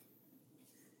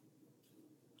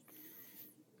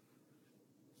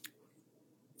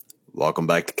Welcome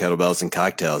back to Kettlebells and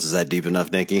Cocktails. Is that deep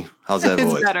enough, Nikki? How's that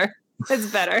voice?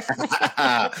 It's better.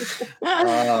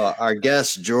 Our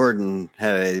guest, Jordan,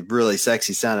 had a really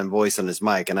sexy sounding voice on his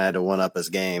mic, and I had to one-up his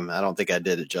game. I don't think I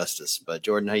did it justice. But,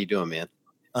 Jordan, how you doing, man?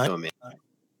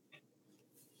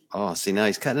 Oh, see, now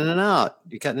he's cutting in and out.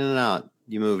 You're cutting in and out.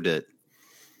 You moved it.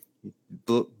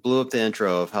 Blew up the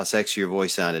intro of how sexy your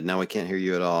voice sounded. Now we can't hear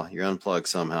you at all. You're unplugged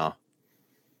somehow.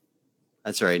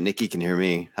 That's right. Nikki can hear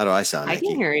me. How do I sound, Nikki? I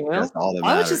can hear you. That's all that I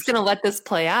matters. was just going to let this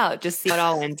play out, just see how it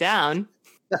all went down.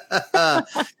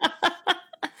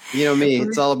 You know me.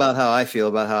 It's all about how I feel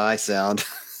about how I sound.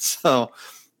 So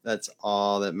that's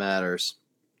all that matters.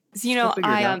 So, you know,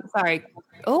 I'm sorry.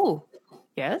 Oh,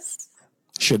 yes.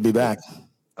 Should be back.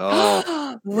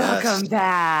 Oh, welcome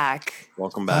back.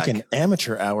 Welcome back. Like an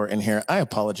amateur hour in here. I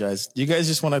apologize. Do you guys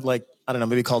just want to, like, I don't know,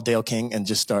 maybe call Dale King and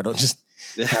just start? Just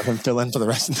have him fill in for the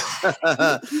rest of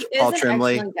the Paul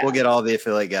Trimley. We'll get all the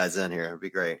affiliate guys in here. It'd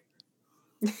be great.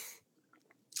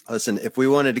 Listen, if we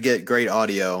wanted to get great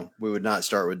audio, we would not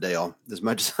start with Dale. As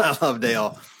much as I love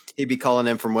Dale, he'd be calling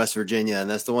in from West Virginia, and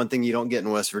that's the one thing you don't get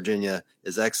in West Virginia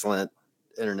is excellent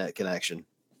internet connection.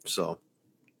 So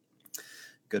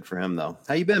good for him, though.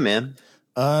 How you been, man?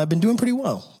 I've been doing pretty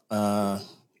well.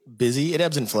 Busy. It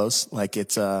ebbs and flows. Like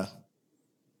it's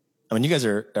I mean, you guys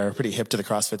are pretty hip to the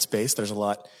CrossFit space. There's a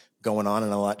lot going on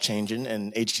and a lot changing,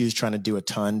 and HQ is trying to do a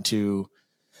ton to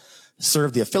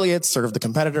serve the affiliates, serve the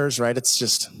competitors, right?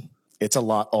 It's a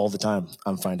lot all the time.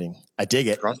 I'm finding. I dig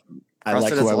it. I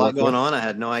like who I work with. I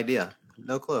had no idea.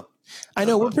 No clue. I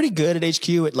know we're pretty good at HQ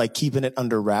at like keeping it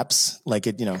under wraps. Like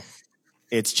it, you know,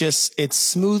 it's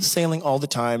smooth sailing all the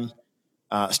time.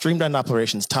 Streamlined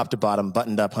operations, top to bottom,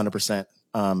 buttoned up 100%.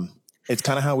 It's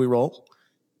kind of how we roll.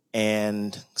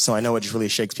 And so I know it just really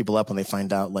shakes people up when they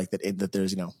find out like that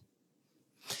there's, you know,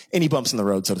 any bumps in the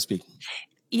road, so to speak.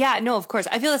 Yeah, no, of course.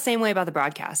 I feel the same way about the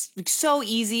broadcast. Like, so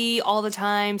easy all the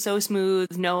time, so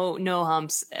smooth, no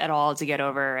humps at all to get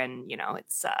over. And, you know,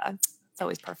 it's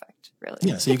always perfect, really.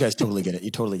 Yeah, so you guys totally get it.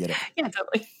 You totally get it. Yeah,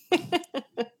 totally.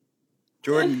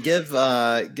 Jordan, give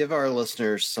our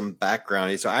listeners some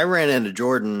background. So I ran into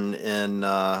Jordan in,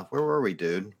 where were we,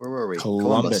 dude? Where were we?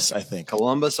 Columbus, I think.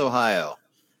 Columbus, Ohio.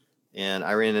 And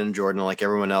I ran into Jordan like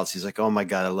everyone else. He's like, "Oh my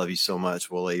God, I love you so much,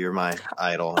 Wooly. You're my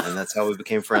idol." And that's how we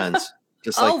became friends.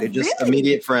 Just like they're just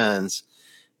immediate friends.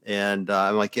 And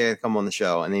I'm like, "Yeah, come on the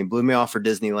show." And then he blew me off for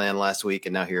Disneyland last week,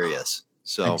 and now here he is.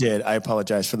 So I did. I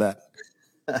apologize for that.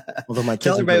 Although my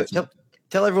kids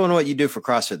tell everyone what you do for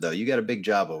CrossFit, though. You got a big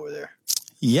job over there.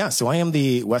 Yeah, so I am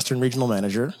the Western Regional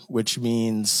Manager, which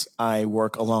means I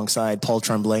work alongside Paul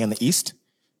Tremblay in the East.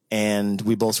 And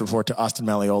we both report to Austin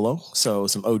Malleolo, so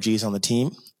some OGs on the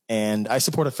team. And I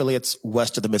support affiliates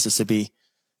west of the Mississippi.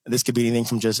 This could be anything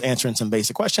from just answering some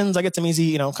basic questions. I get some easy,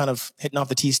 you know, kind of hitting off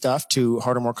the tee stuff to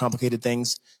harder, more complicated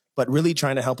things, but really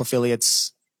trying to help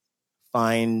affiliates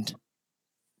find,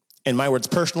 in my words,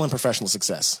 personal and professional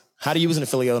success. How do you as an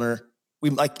affiliate owner?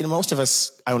 We like, you know, most of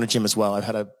us, I own a gym as well.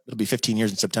 It'll be 15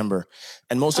 years in September.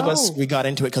 And most of us, we got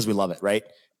into it because we love it, right?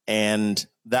 And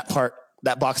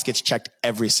that box gets checked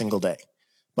every single day.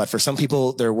 But for some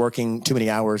people, they're working too many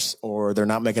hours or they're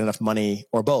not making enough money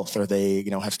or both, or they,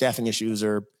 you know, have staffing issues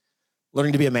or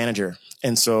learning to be a manager.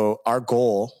 And so our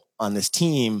goal on this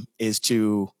team is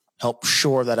to help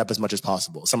shore that up as much as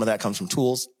possible. Some of that comes from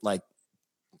tools like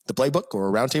the playbook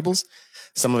or roundtables.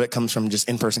 Some of it comes from just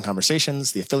in-person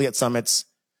conversations, the affiliate summits.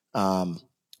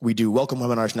 We do welcome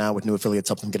webinars now with new affiliates,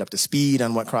 help them get up to speed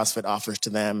on what CrossFit offers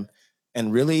to them.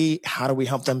 And really, how do we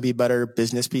help them be better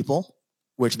business people,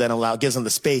 which then gives them the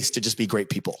space to just be great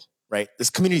people, right? This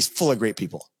community is full of great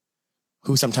people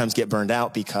who sometimes get burned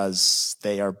out because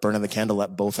they are burning the candle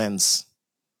at both ends.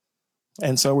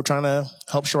 And so we're trying to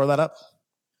help shore that up.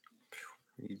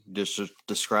 You just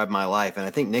described my life, and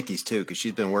I think Nikki's too, because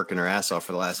she's been working her ass off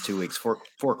for the last 2 weeks for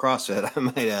CrossFit, I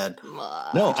might add.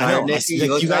 No, I know. Nikki,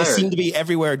 you guys seem to be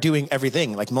everywhere doing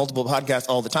everything, like multiple podcasts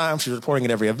all the time. She's reporting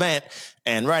at every event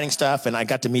and writing stuff, and I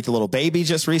got to meet the little baby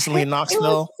just recently in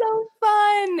Knoxville.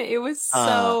 It was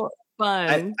so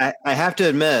fun. I have to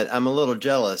admit, I'm a little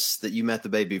jealous that you met the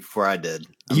baby before I did.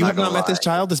 You have not met this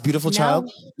child, this beautiful child?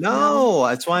 No,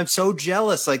 that's why I'm so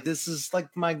jealous. Like, this is like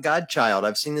my godchild.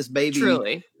 I've seen this baby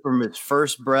from its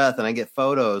first breath, and I get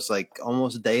photos like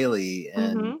almost daily,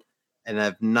 and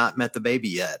I've not met the baby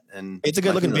yet. And it's a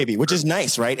good looking baby, which is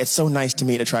nice, right? It's so nice to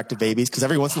meet attractive babies because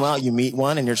every once in a while you meet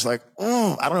one and you're just like, I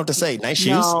don't know what to say. Nice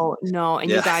shoes. No.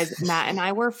 And you guys, Matt and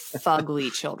I were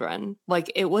fugly children. Like,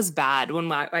 it was bad.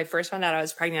 When I first found out I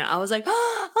was pregnant, I was like,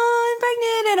 I'm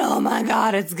pregnant. And oh my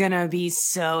God, it's going to be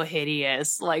so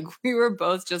hideous. Like, we were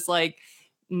both just like,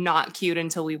 not cute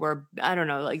until we were, I don't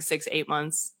know, like 6-8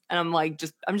 months. And I'm like,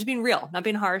 I'm just being real, not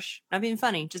being harsh, not being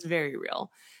funny, just very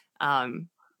real.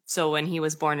 So when he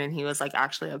was born and he was like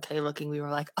actually okay looking, we were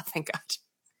like, oh, thank God.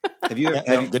 Have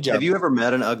you ever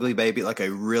met an ugly baby, like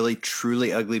a really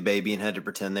truly ugly baby, and had to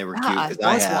pretend they were cute? Because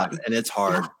I have, and it's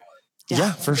hard.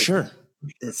 Yeah, for sure.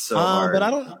 It's so hard.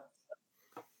 But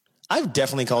I've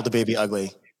definitely called the baby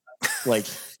ugly. Like,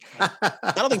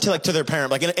 I don't think to their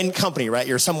parent, like in company, right?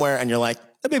 You're somewhere and you're like,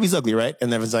 that baby's ugly, right?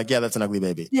 And everyone's like, yeah, that's an ugly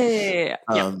baby. Yeah.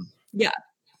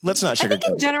 Let's not sugarcoat. I think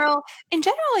in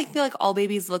general, I feel like all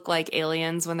babies look like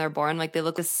aliens when they're born. Like they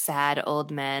look like sad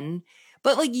old men.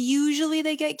 But like usually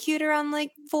they get cute around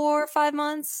like 4 or 5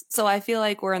 months. So I feel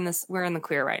like we're in the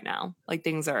clear right now. Like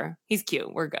he's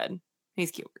cute. We're good. He's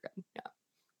cute. We're good. Yeah.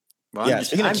 Well,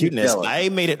 speaking of cuteness, I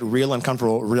made it real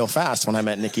uncomfortable real fast when I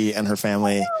met Nikki and her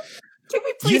family. Can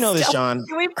we please John.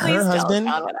 Can we please her husband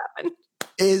what happened?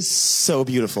 Is so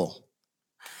beautiful.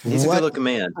 He's a good-looking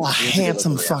man. A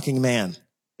handsome fucking man.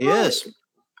 He is.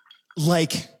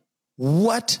 Like,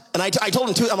 what? And I told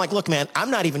him too, I'm like, look, man,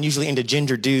 I'm not even usually into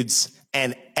ginger dudes,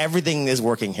 and everything is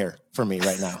working here for me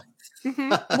right now.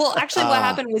 Mm-hmm. Well, actually, what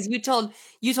happened was you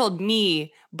told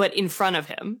me, but in front of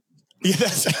him.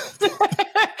 Yes.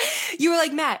 You were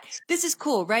like, Matt, this is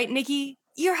cool, right, Nikki?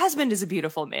 Your husband is a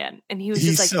beautiful man, and he's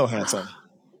just like so handsome.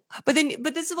 But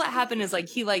this is what happened is like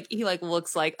he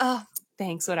looks like, oh,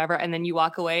 thanks, whatever, and then you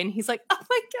walk away, and he's like, oh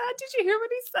my God, did you hear what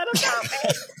he said about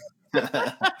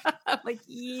me? I'm like,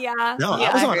 yeah. No,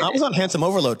 yeah, I was on handsome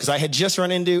overload because I had just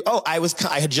run into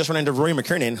Rory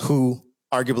McKernan, who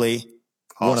arguably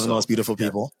one of the most beautiful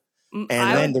people, and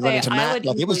then to run into Matt,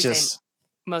 like it was just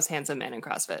most handsome man in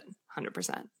CrossFit,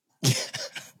 100%.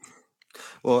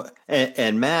 Well,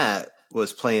 and Matt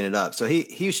was playing it up. So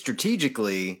he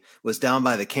strategically was down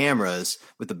by the cameras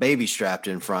with the baby strapped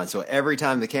in front. So every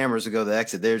time the cameras would go to the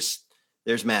exit,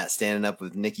 there's Matt standing up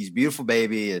with Nikki's beautiful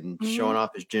baby and showing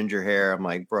off his ginger hair. I'm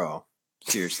like, bro,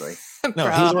 seriously. No,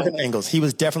 he was working the angles. He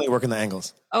was definitely working the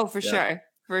angles. Oh, for sure.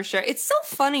 For sure. It's so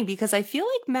funny because I feel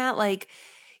like Matt, like,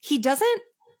 he doesn't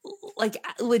like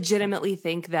legitimately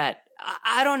think that,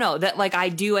 I don't know, that like I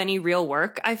do any real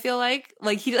work. I feel like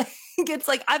he gets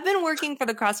like, I've been working for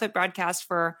the CrossFit broadcast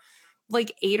for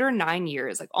like 8 or 9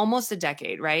 years, like almost a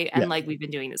decade. Right. And like, we've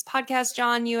been doing this podcast,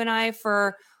 John, you and I,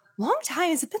 for a long time.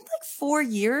 Has it been like 4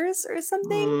 years or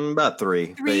something? About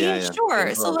 3. 3,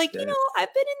 sure. So like, you know,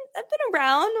 I've been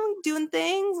around doing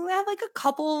things. I have like a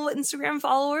couple Instagram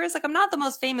followers. Like I'm not the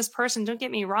most famous person, don't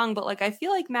get me wrong, but like I feel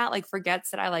like Matt like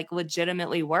forgets that I like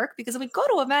legitimately work because we go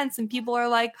to events and people are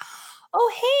like,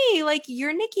 oh, hey, like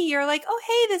you're Nikki. You're like, oh,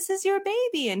 hey, this is your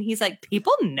baby. And he's like,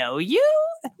 people know you?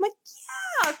 I'm like,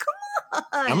 yeah, come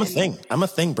on. I'm a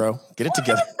thing, bro. Get it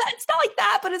together. It's not like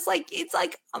that, but it's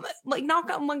like I'm not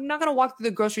gonna walk through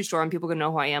the grocery store and people are gonna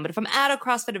know who I am. But if I'm at a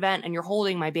CrossFit event and you're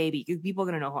holding my baby, people are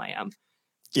gonna know who I am.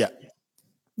 Yeah.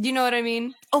 You know what I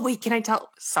mean? Oh wait, can I tell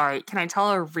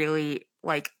a really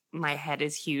like my head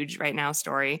is huge right now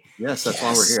story? Yes, that's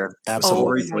why we're here.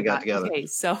 Absolutely. We got together. Okay,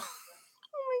 so oh my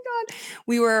God.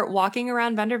 We were walking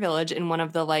around Vendor Village in one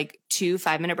of the like 2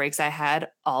 5-minute breaks I had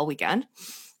all weekend.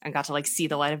 I got to like see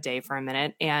the light of day for a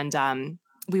minute. And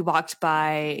we walked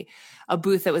by a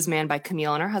booth that was manned by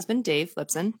Camille and her husband, Dave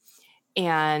Lipson.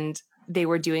 And they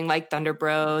were doing like Thunder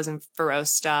Bros and Feroz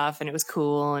stuff. And it was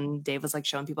cool. And Dave was like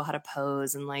showing people how to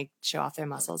pose and like show off their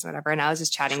muscles or whatever. And I was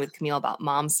just chatting with Camille about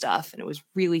mom stuff. And it was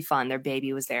really fun. Their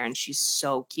baby was there and she's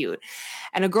so cute.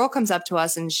 And a girl comes up to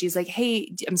us and she's like,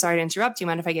 hey, I'm sorry to interrupt. Do you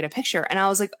mind if I get a picture? And I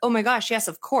was like, oh my gosh, yes,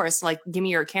 of course. Like, give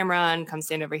me your camera and come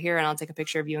stand over here and I'll take a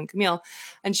picture of you and Camille.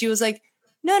 And she was like,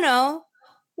 no,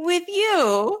 with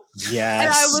you. Yes. And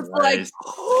I was like,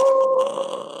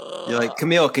 oh. You're like,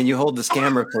 Camille, can you hold this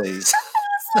camera, please?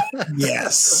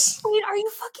 Yes. Wait, are you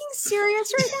fucking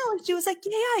serious right now? And she was like,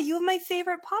 yeah, you have my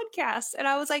favorite podcast. And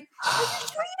I was like, are you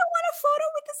sure you don't want a photo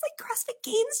with this like CrossFit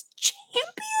Games champion?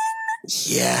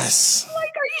 Yes. Like,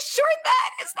 are you sure that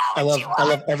is not what you want? I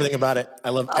love everything about it.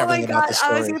 I love everything about the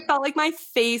story. Honestly, it felt like my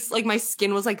face, like my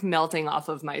skin was like melting off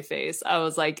of my face. I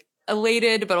was like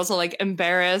elated, but also like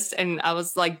embarrassed. And I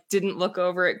was like, didn't look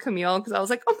over at Camille because I was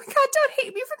like, oh my God, don't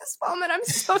hate me for this moment. I'm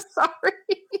so sorry.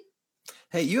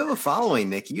 Hey, you have a following,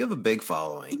 Nikki. You have a big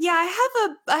following. Yeah,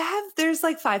 I have. There's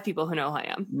like 5 people who know who I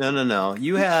am. No.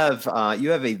 You have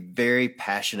a very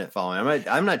passionate following.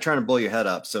 I'm not trying to blow your head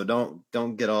up, so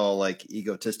don't get all like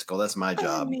egotistical. That's my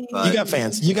job. But you got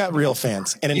fans. You got real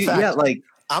fans. And in fact,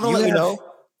 I'm gonna let you know,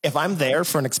 if I'm there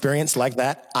for an experience like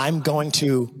that, I'm going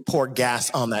to pour gas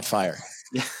on that fire.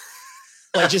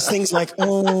 Like just things like,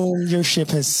 oh, your ship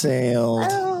has sailed.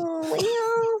 Oh,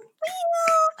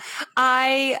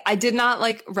 I did not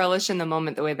like relish in the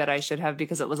moment the way that I should have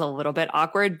because it was a little bit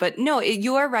awkward. But no,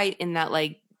 you are right in that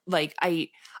like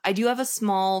I do have a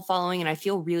small following, and I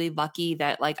feel really lucky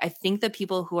that like I think the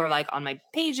people who are like on my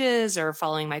pages or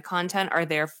following my content are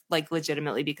there like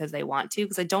legitimately because they want to,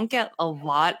 because I don't get a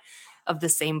lot of the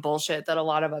same bullshit that a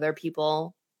lot of other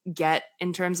people get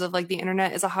in terms of like the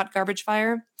internet is a hot garbage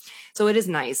fire. So it is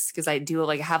nice because I do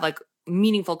like have like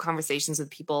meaningful conversations with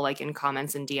people like in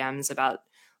comments and DMs about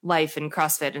life and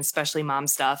CrossFit and especially mom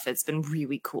stuff. It's been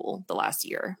really cool the last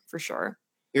year for sure.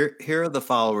 Here are the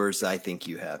followers I think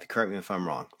you have. Correct me if I'm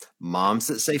wrong. Moms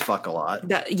that say fuck a lot.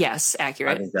 Yes,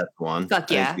 accurate. I think that's one.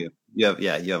 Fuck yeah. You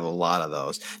have a lot of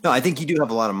those. No, I think you do have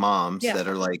a lot of moms that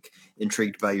are like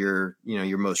intrigued by your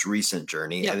most recent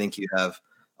journey. I think you have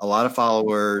a lot of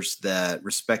followers that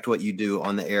respect what you do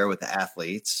on the air with the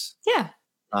athletes. Yeah.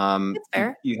 That's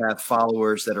fair. You have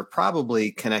followers that are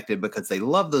probably connected because they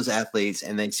love those athletes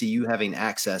and they see you having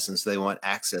access, and so they want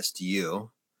access to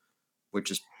you,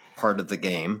 which is part of the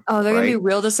game. Oh, they're gonna be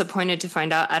real disappointed to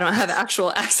find out I don't have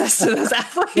actual access to those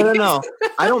athletes. No.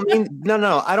 I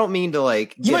don't mean to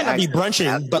like. You might not be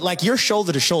brunching, but like you're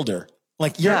shoulder to shoulder,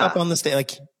 like you're up on the stage.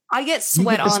 Like I get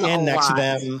sweat on a next lot. to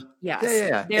them. Yes.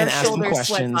 Yeah. Their shoulder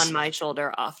sweats on my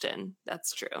shoulder often.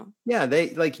 That's true. Yeah,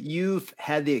 they like you've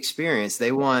had the experience. They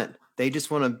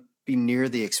just want to be near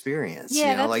the experience.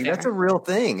 Yeah, that's a real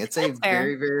thing. It's a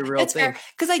very, very real thing.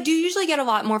 Because I do usually get a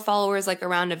lot more followers like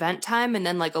around event time, and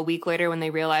then like a week later when they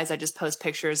realize I just post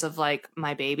pictures of like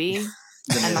my baby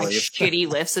and like shitty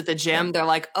lifts at the gym, they're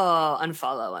like, oh,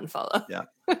 unfollow. Yeah.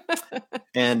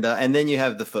 And then you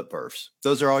have the foot perfs.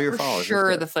 Those are all your followers.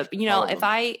 Sure, the foot. If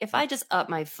I just up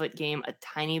my foot game a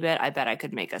tiny bit, I bet I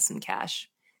could make us some cash.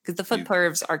 Because the foot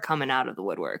pervs are coming out of the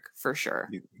woodwork for sure.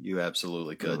 You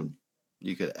absolutely could.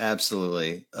 You could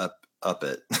absolutely up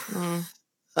it. Do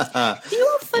you have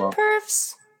foot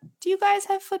pervs? Do you guys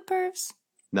have foot pervs?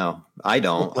 No, I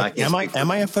don't. Am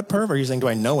I a foot perv, or are you saying do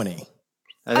I know any?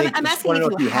 I'm asking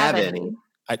if you have any.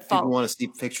 People want to see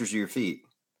pictures of your feet.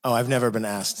 Oh, I've never been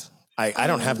asked. I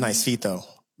don't have nice feet though.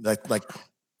 Like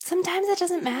sometimes it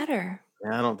doesn't matter.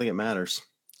 Yeah, I don't think it matters.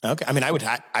 Okay, I mean, I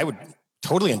would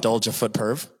totally indulge a foot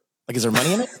perv. Like, is there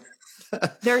money in it?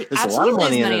 There's a lot of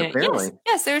money in it. Apparently,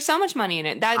 yes, there's so much money in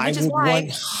it. Which is why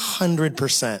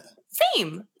 100%.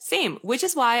 Same. Which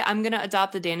is why I'm gonna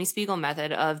adopt the Danny Spiegel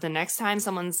method of the next time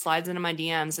someone slides into my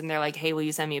DMs and they're like, "Hey, will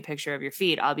you send me a picture of your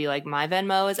feet?" I'll be like, "My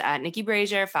Venmo is at Nikki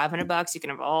Brazier, $500. You can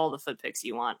have all the foot pics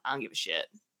you want. I don't give a shit."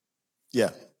 Yeah,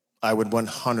 I would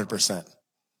 100%.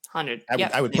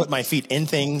 I would put my feet in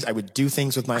things. I would do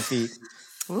things with my feet.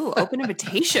 Ooh, open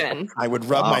invitation. I would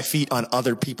rub my feet on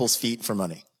other people's feet for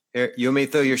money. Here, you want me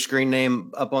to throw your screen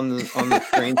name up on the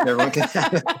screen so everyone can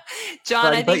have it?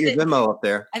 John, I think put your Venmo up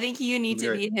there. I think you need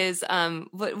to be his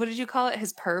what did you call it?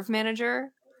 His perv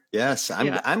manager? Yes,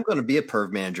 I'm going to be a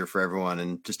perv manager for everyone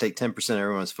and just take 10% of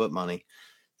everyone's foot money.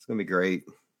 It's going to be great.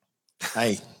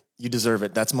 Hey, you deserve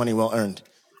it. That's money well earned.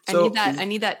 I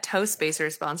need that toe spacer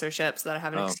sponsorship so that I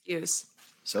have an excuse.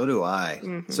 So do I.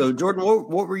 Mm-hmm. So Jordan,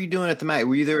 what were you doing at the MAC?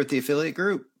 Were you there at the affiliate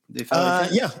group?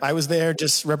 Yeah, I was there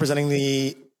just representing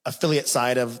the affiliate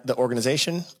side of the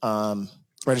organization. Right,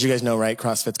 as you guys know, right,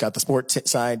 CrossFit's got the sport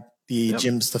side, the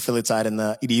gym's the affiliate side, and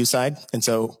the EDU side. And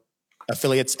so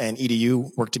affiliates and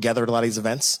EDU work together at a lot of these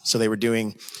events. So they were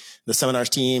doing the seminars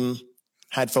team,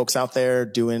 had folks out there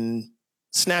doing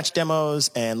snatch demos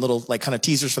and little like kind of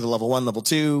teasers for the level 1, level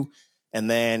 2. And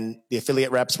then the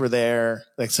affiliate reps were there,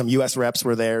 like some US reps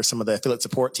were there, some of the affiliate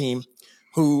support team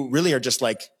who really are just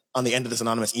like on the end of this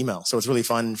anonymous email. So it's really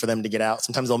fun for them to get out.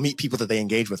 Sometimes they'll meet people that they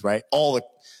engage with, right? All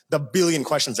the billion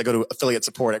questions that go to affiliate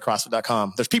support at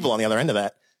CrossFit.com. There's people on the other end of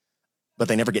that, but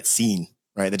they never get seen,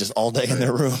 right? They're just all day in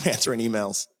their room answering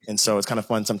emails. And so it's kind of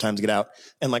fun sometimes to get out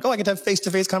and like, I get to have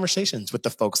face-to-face conversations with the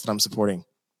folks that I'm supporting.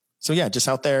 So yeah, just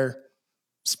out there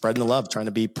spreading the love, trying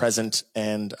to be present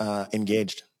and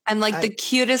engaged. And like the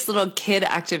cutest little kid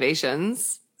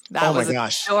activations. That was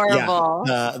adorable.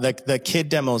 Yeah. The kid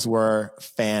demos were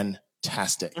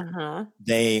fantastic. Uh-huh.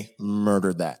 They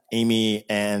murdered that. Amy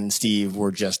and Steve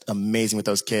were just amazing with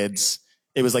those kids.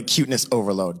 It was like cuteness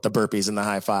overload, the burpees and the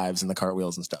high fives and the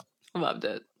cartwheels and stuff. Loved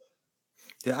it.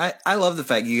 Yeah, I love the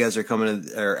fact you guys are coming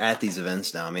or at these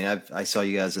events now. I mean, I saw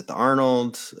you guys at the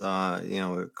Arnold,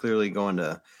 clearly going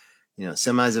to,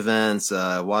 semis events,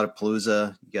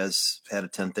 Wadapalooza. You guys had a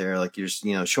tent there. Like you're just,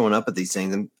 showing up at these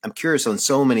things. And I'm curious on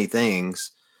so many things.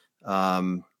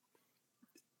 Are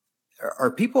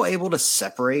people able to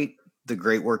separate the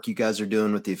great work you guys are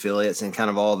doing with the affiliates and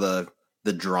kind of all the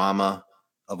drama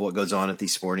of what goes on at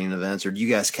these sporting events? Or do you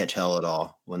guys catch hell at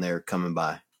all when they're coming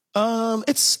by?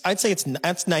 I'd say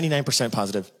that's 99%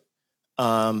 positive.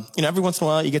 Every once in a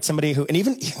while you get somebody who, and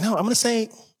even, no, I'm going to say,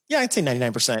 yeah, I'd say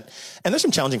 99%. And there's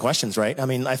some challenging questions, right? I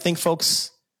mean, I think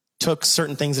folks took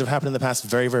certain things that have happened in the past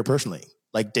very, very personally.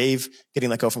 Like Dave getting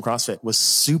let go from CrossFit was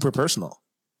super personal.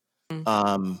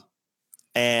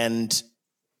 And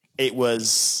it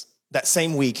was that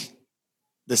same week,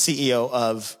 the CEO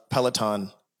of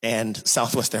Peloton and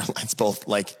Southwest Airlines both,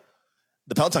 like,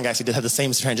 the Peloton guy actually did have the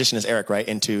same transition as Eric, right,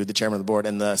 into the chairman of the board,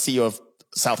 and the CEO of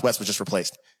Southwest was just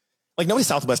replaced. Like, nobody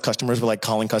Southwest customers were like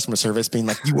calling customer service being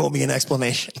like, you owe me an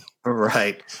explanation.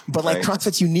 Right. But like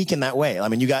CrossFit's unique in that way. I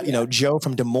mean, you got, Joe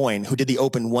from Des Moines who did the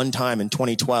Open one time in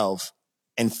 2012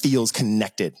 and feels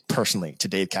connected personally to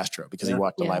Dave Castro because he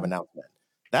watched the live announcement.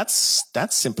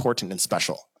 That's important and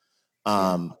special.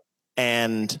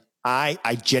 And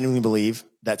I genuinely believe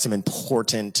that some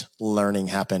important learning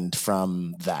happened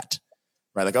from that,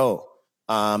 right? Like,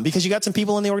 because you got some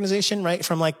people in the organization, right?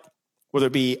 From like, whether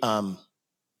it be,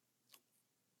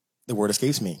 the word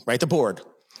escapes me, right? The board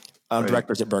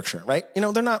directors at Berkshire, right?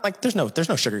 They're not like, there's no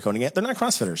sugarcoating it. They're not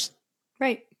CrossFitters.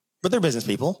 Right. But they're business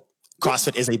people.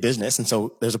 CrossFit is a business. And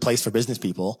so there's a place for business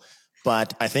people.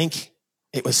 But I think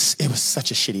it was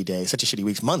such a shitty day, such a shitty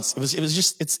week, months.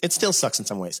 It still sucks in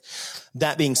some ways.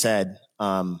 That being said,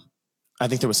 I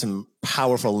think there was some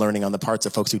powerful learning on the parts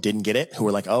of folks who didn't get it, who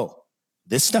were like, oh,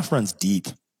 this stuff runs deep.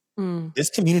 This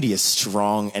community is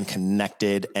strong and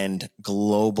connected and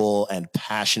global and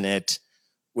passionate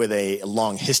with a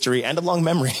long history and a long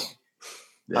memory.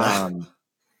 That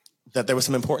there was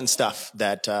some important stuff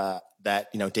that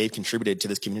Dave contributed to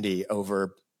this community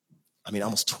over,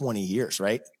 almost 20 years,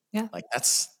 right? Yeah. Like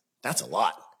that's a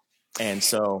lot. And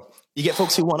so you get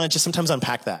folks who want to just sometimes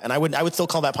unpack that. And I would still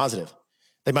call that positive.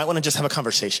 They might want to just have a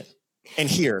conversation and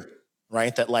hear,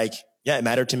 right? That like, yeah, it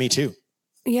mattered to me too.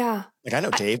 Yeah. Like I know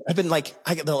Dave. I've been like,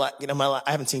 I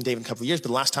haven't seen Dave in a couple of years, but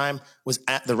the last time was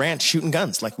at the ranch shooting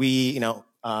guns. Like we,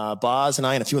 Boz and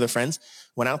I and a few other friends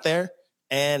went out there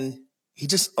and he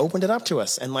just opened it up to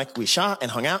us. And like we shot and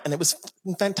hung out and it was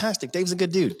fantastic. Dave's a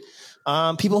good dude.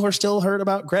 People who are still heard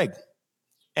about Greg,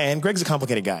 and Greg's a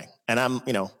complicated guy. And I'm,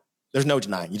 there's no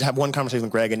denying. You'd have one conversation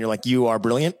with Greg and you're like, you are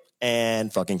brilliant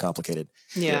and fucking complicated.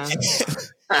 Yeah.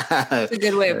 It's a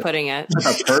good way of putting it.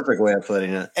 That's a perfect way of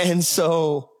putting it. And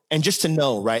so, and just to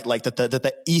know, right, like that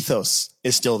the ethos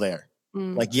is still there.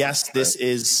 Like, yes, this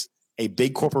is a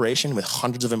big corporation with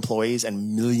hundreds of employees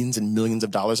and millions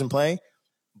of dollars in play,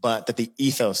 but that the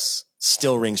ethos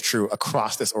still rings true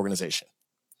across this organization.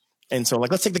 And so,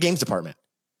 like, let's take the games department.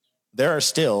 There are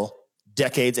still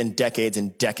decades and decades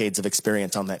and decades of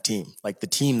experience on that team. Like the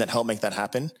team that helped make that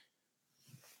happen,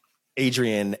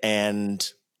 Adrian and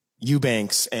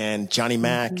Eubanks and Johnny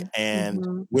Mack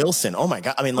and Wilson. Oh my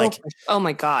God. Oh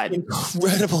my God.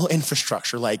 Incredible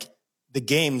infrastructure. Like the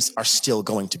games are still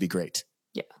going to be great.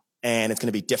 Yeah. And it's going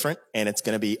to be different and it's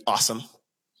going to be awesome.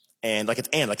 And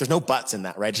like there's no buts in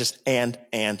that, right? It's just and.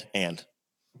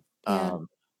 Yeah.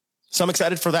 So I'm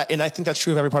excited for that. And I think that's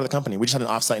true of every part of the company. We just had an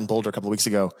offsite in Boulder a couple of weeks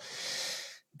ago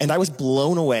and I was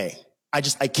blown away. I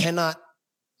cannot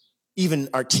even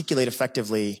articulate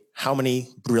effectively how many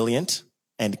brilliant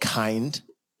and kind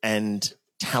and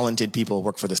talented people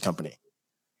work for this company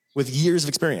with years of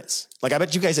experience. Like I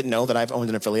bet you guys didn't know that I've owned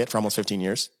an affiliate for almost 15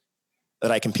 years,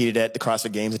 that I competed at the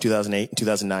CrossFit Games in 2008 and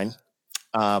 2009,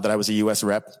 that I was a US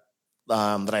rep,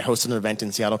 that I hosted an event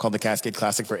in Seattle called the Cascade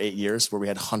Classic for 8 years where we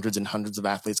had hundreds and hundreds of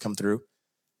athletes come through.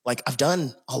 Like I've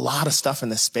done a lot of stuff in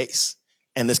this space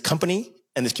and this company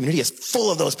and this community is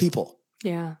full of those people.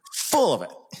 Yeah. Full of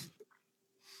it.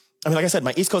 Like I said,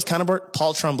 my East Coast counterpart,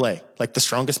 Paul Tremblay, like the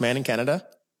strongest man in Canada.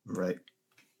 Right.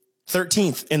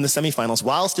 13th in the semifinals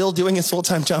while still doing his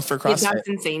full-time job for CrossFit. That's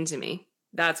insane to me.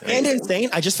 That's crazy. And insane.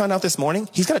 I just found out this morning,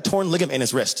 he's got a torn ligament in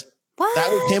his wrist. What?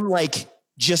 That was him like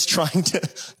just trying to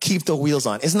keep the wheels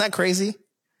on. Isn't that crazy?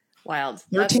 Wild.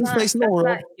 13th place in the world.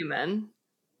 Not human.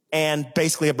 And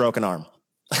basically a broken arm.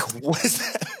 Like, what is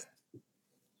that?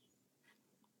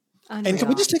 Unreal. And can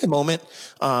we just take a moment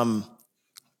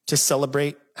to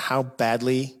celebrate how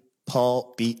badly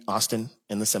Paul beat Austin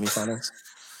in the semifinals?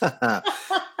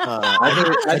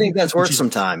 I think that's worth some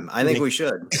time. I think we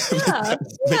should. Yeah.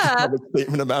 Make a public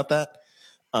statement about that.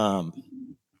 All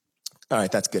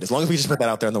right, that's good. As long as we just put that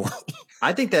out there in the world.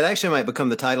 I think that actually might become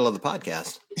the title of the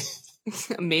podcast.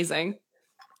 Amazing.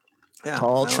 Yeah,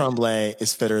 Paul Tremblay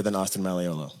is fitter than Austin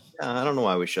Malleolo. I don't know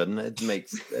why we shouldn't. It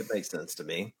makes sense to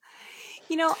me.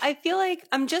 I feel like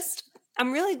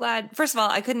I'm really glad. First of all,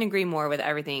 I couldn't agree more with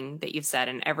everything that you've said,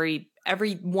 and every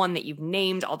one that you've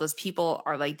named. All those people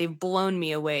are like, they've blown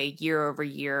me away year over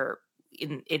year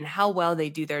in how well they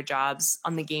do their jobs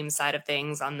on the game side of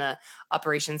things, on the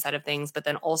operation side of things, but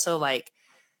then also like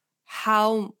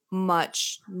how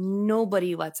much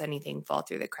nobody lets anything fall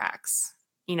through the cracks.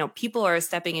 You know, people are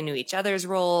stepping into each other's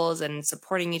roles and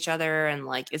supporting each other. And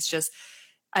like, it's just,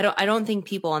 I don't think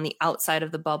people on the outside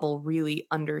of the bubble really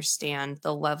understand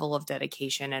the level of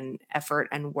dedication and effort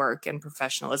and work and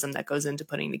professionalism that goes into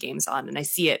putting the games on. And I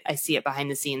see it behind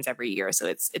the scenes every year. So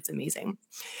it's amazing.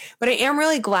 But I am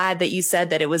really glad that you said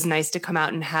that it was nice to come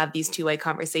out and have these two-way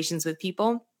conversations with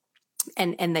people,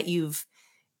 and that you've,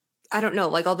 I don't know,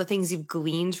 like all the things you've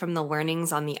gleaned from the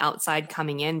learnings on the outside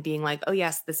coming in, being like, oh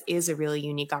yes, this is a really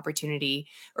unique opportunity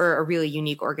or a really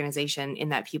unique organization in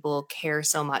that people care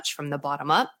so much from the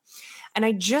bottom up. And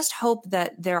I just hope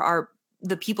that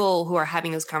the people who are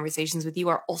having those conversations with you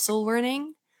are also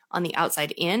learning on the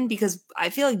outside in, because I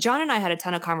feel like John and I had a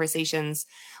ton of conversations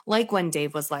like when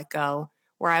Dave was let go,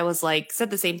 where I was like, said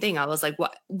the same thing. I was like,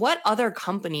 what other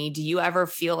company do you ever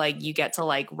feel like you get to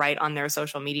like write on their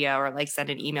social media or like send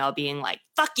an email being like,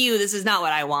 fuck you, this is not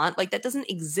what I want? Like that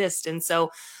doesn't exist. And so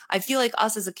I feel like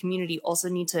us as a community also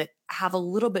need to have a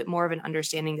little bit more of an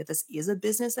understanding that this is a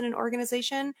business and an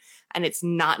organization. And it's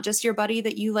not just your buddy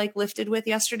that you like lifted with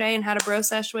yesterday and had a bro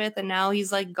sesh with, and now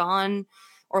he's like gone,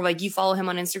 or like you follow him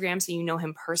on Instagram so you know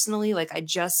him personally. Like I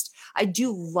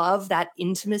do love that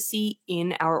intimacy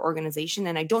in our organization,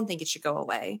 and I don't think it should go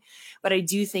away. But I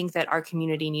do think that our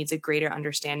community needs a greater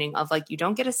understanding of like, you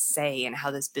don't get a say in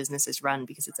how this business is run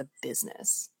because it's a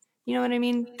business. You know what I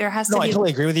mean? There has to be. I totally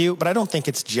agree with you, but I don't think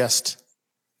it's just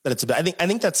that it's I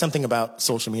think that's something about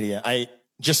social media. I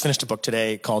just finished a book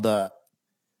today called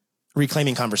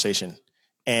Reclaiming Conversation.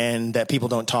 And that people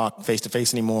don't talk face to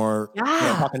face anymore. Yeah. They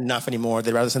don't talk enough anymore.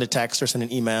 They'd rather send a text or send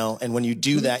an email. And when you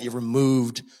do that, you're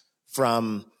removed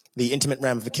from the intimate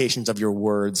ramifications of your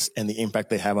words and the impact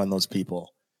they have on those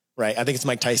people. Right? I think it's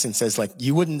Mike Tyson says, like,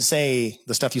 you wouldn't say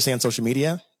the stuff you say on social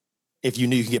media if you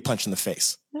knew you could get punched in the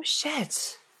face. No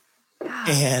shit. God.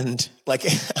 And like,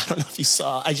 I don't know if you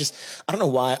saw, I don't know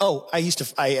why. Oh,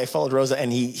 I followed Rosa,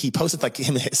 and he posted like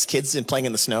him and his kids and playing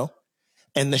in the snow.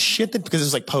 And the shit that, because it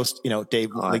was like post, Dave.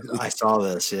 I saw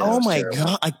this. Yeah, oh my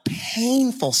God. Like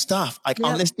painful stuff. Like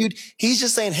on this dude, he's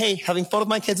just saying, hey, having fun with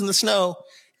my kids in the snow,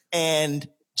 and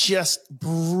just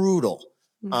brutal.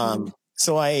 Mm-hmm.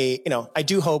 So I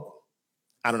do hope,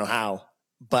 I don't know how,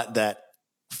 but that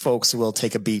folks will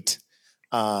take a beat,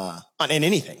 in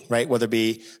anything, right? Whether it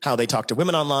be how they talk to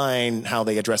women online, how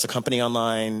they address a company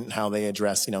online, how they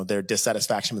address, their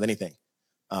dissatisfaction with anything.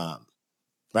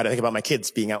 Right. I think about my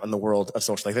kids being out in the world of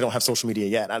social, like they don't have social media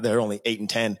yet. They're only 8 and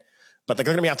 10, but they're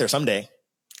going to be out there someday.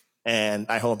 And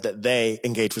I hope that they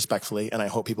engage respectfully, and I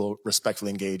hope people respectfully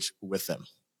engage with them.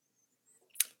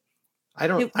 I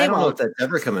don't know if that's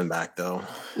ever coming back though.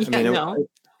 Yeah,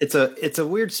 it's a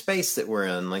weird space that we're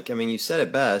in. Like, I mean, you said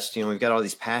it best, we've got all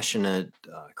these passionate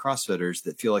CrossFitters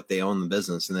that feel like they own the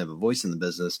business and they have a voice in the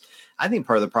business. I think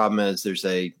part of the problem is there's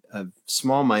a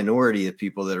small minority of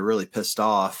people that are really pissed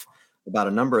off about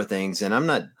a number of things. And I'm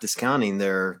not discounting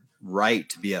their right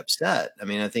to be upset. I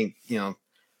mean, I think,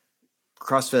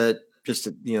 CrossFit, just,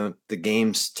 the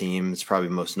games team is probably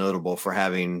most notable for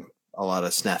having a lot of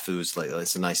snafus lately.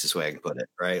 It's the nicest way I can put it,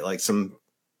 right? Like some,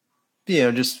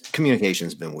 just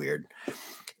communication's been weird.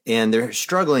 And they're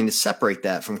struggling to separate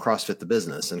that from CrossFit the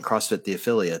business and CrossFit the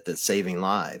affiliate that's saving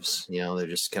lives. They're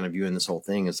just kind of viewing this whole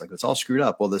thing as like, it's all screwed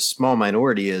up. Well, this small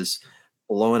minority is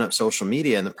blowing up social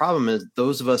media. And the problem is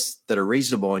those of us that are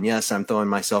reasonable, and yes, I'm throwing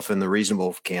myself in the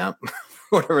reasonable camp,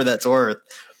 whatever that's worth,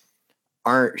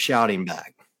 aren't shouting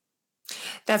back.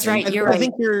 That's right. You're right.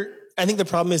 I think the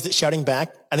problem is that shouting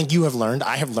back, I think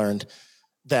I have learned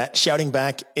that shouting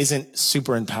back isn't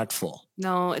super impactful.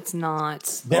 No, it's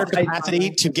not. Their capacity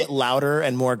to get louder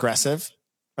and more aggressive.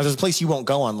 There's a place you won't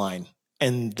go online,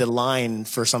 and the line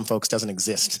for some folks doesn't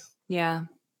exist. Yeah.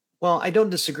 Well, I don't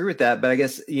disagree with that, but I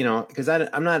guess, because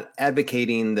I'm not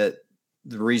advocating that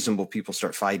the reasonable people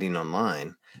start fighting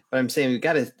online, but I'm saying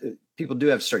people do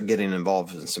have to start getting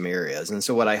involved in some areas. And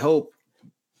so what I hope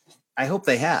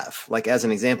they have, like, as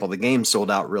an example, the game sold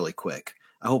out really quick.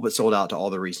 I hope it sold out to all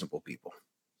the reasonable people.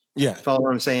 Yeah. Follow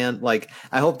what I'm saying? Like,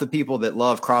 I hope the people that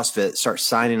love CrossFit start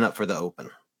signing up for the open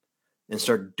and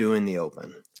start doing the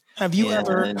open. Have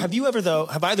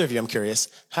either of you, I'm curious,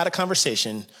 had a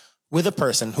conversation with a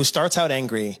person who starts out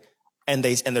angry and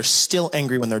they're still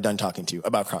angry when they're done talking to you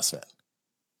about CrossFit?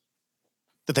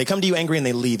 That they come to you angry and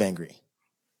they leave angry?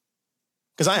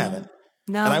 Because I haven't.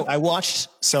 No. And I watched,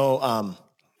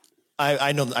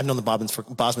 I've known the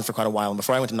Bosman for quite a while. And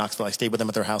before I went to Knoxville, I stayed with them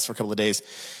at their house for a couple of days,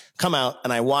 come out,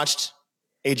 and I watched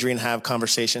Adrian have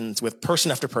conversations with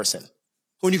person after person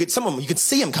when you could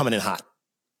see them coming in hot.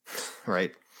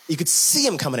 Right. You could see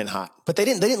them coming in hot, but they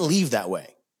didn't leave that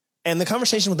way. And the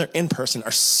conversations when they're in person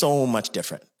are so much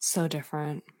different. So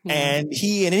different. Yeah. And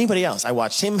he and anybody else, I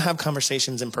watched him have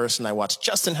conversations in person. I watched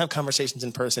Justin have conversations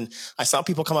in person. I saw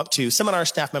people come up to seminar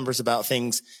staff members about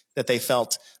things that they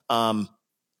felt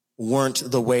weren't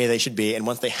the way they should be. And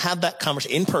once they had that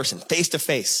conversation in person, face to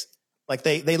face, like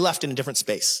they left in a different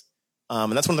space.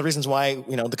 And that's one of the reasons why,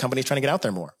 the company's trying to get out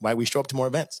there more, why we show up to more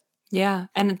events. Yeah.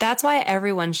 And that's why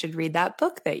everyone should read that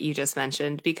book that you just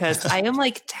mentioned, because I am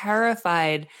like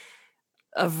terrified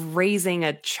of raising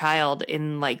a child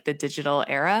in like the digital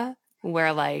era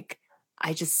where like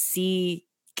I just see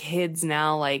kids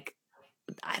now, like,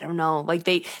 I don't know, like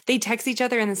they text each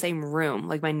other in the same room.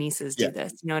 Like my nieces do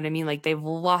this, you know what I mean? Like they've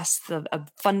lost a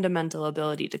fundamental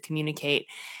ability to communicate,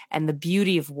 and the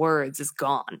beauty of words is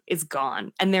gone. It's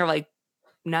gone. And they're like,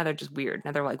 now they're just weird.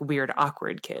 Now they're like weird,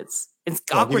 awkward kids. It's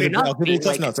awkward enough. I'll give you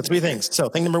cliff notes. That's 3 things. So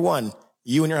thing number 1,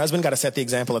 you and your husband got to set the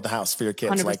example at the house for your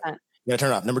kids. 100%. Like you got to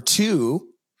turn it off. Number 2,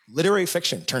 literary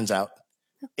fiction, turns out,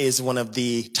 is one of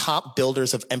the top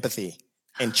builders of empathy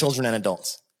in children and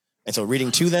adults. And so reading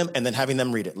to them and then having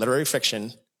them read it, literary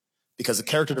fiction, because of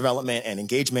character development and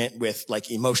engagement with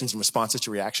like emotions and responses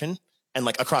to reaction, and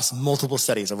like across multiple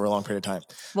studies over a long period of time.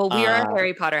 Well, we are a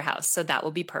Harry Potter house, so that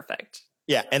will be perfect.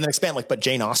 Yeah. And then expand but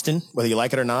Jane Austen, whether you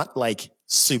like it or not, like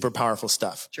super powerful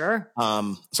stuff. Sure.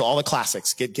 So all the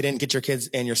classics, get your kids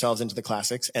and yourselves into the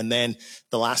classics. And then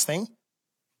the last thing,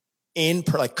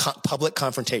 public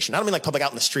confrontation. I don't mean like public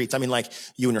out in the streets. I mean like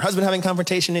you and your husband having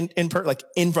confrontation in front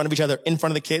of each other, in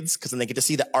front of the kids, because then they get to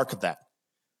see the arc of that.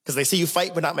 Because they see you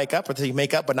fight but not make up, or they see you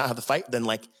make up but not have the fight. Then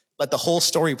like let the whole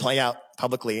story play out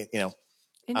publicly.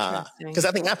 Because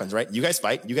that thing happens, right? You guys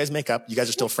fight, you guys make up, you guys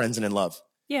are still friends and in love.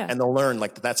 Yeah, and they'll learn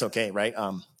like that's okay, right?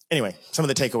 Anyway, some of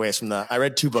the takeaways from I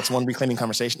read 2 books. One, Reclaiming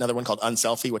Conversation, another one called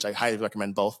Unselfie, which I highly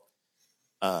recommend both.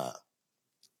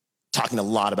 Talking a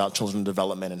lot about children's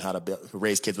development and how to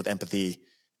raise kids with empathy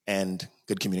and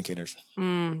good communicators. So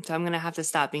I'm going to have to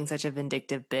stop being such a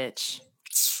vindictive bitch.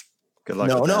 Good luck.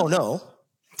 No.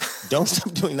 Don't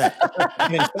stop doing that.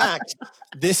 And in fact,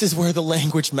 this is where the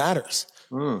language matters,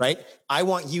 right? I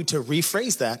want you to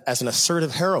rephrase that as an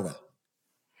assertive heroine.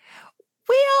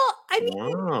 Well, I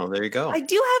mean, there you go. I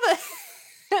do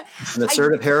have an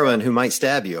assertive heroine who might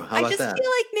stab you. How about that? I just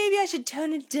feel like maybe I should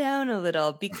tone it down a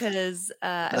little because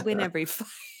I win every fight.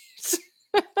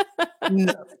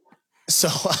 No. So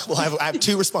I have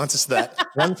 2 responses to that.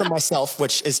 One from myself,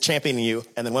 which is championing you,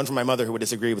 and then one from my mother who would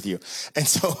disagree with you. And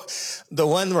so the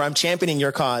one where I'm championing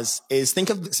your cause is think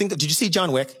of, did you see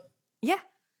John Wick? Yeah.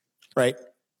 Right.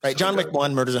 John Wick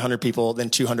 1 murders 100 people, then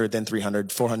 200, then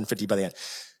 300, 450 by the end.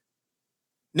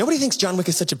 Nobody thinks John Wick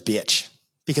is such a bitch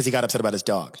because he got upset about his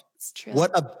dog. It's true.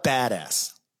 What a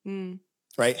badass.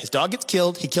 Right? His dog gets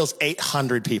killed. He kills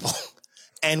 800 people.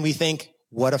 And we think,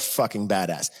 what a fucking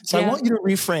badass. So I want you to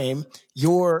reframe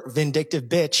your vindictive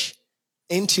bitch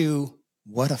into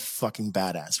what a fucking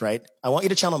badass, right? I want you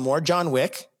to channel more John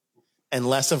Wick and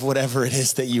less of whatever it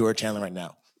is that you are channeling right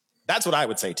now. That's what I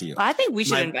would say to you. I think we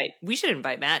should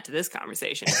invite Matt to this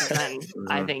conversation. Then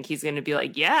I think he's going to be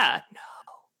like, yeah, no.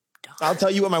 I'll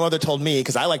tell you what my mother told me,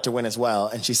 because I like to win as well.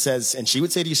 And she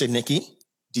would say to you, Nikki,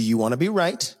 do you want to be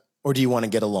right or do you want to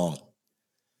get along?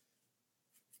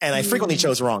 And I frequently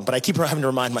chose wrong, but I keep having to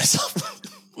remind myself.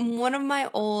 One of my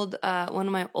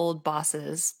old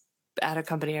bosses at a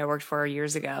company I worked for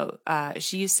years ago,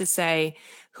 she used to say,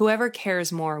 whoever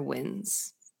cares more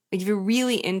wins. Like if you're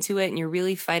really into it and you're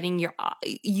really fighting, you're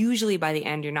usually by the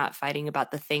end, you're not fighting about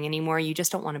the thing anymore. You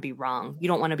just don't want to be wrong. You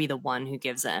don't want to be the one who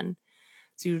gives in.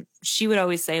 So she would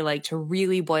always say, like, to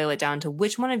really boil it down to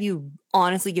which one of you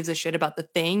honestly gives a shit about the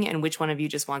thing and which one of you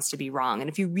just wants to be wrong. And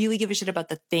if you really give a shit about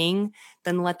the thing,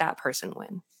 then let that person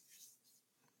win.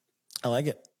 I like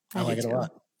it. I like it a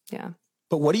lot. Yeah.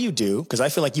 But what do you do? Because I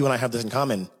feel like you and I have this in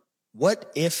common.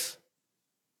 What if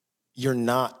you're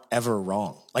not ever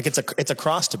wrong? Like it's a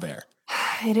cross to bear.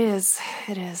 It is.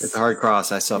 It's a hard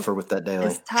cross. I suffer with that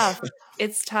daily.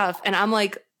 It's tough. And I'm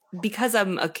like, because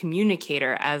I'm a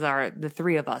communicator, as are the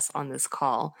 3 of us on this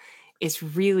call, it's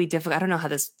really difficult. I don't know how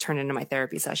this turned into my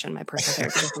therapy session, my personal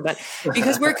therapy session, but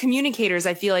because we're communicators,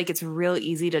 I feel like it's real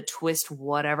easy to twist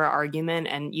whatever argument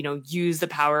and, use the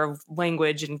power of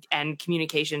language and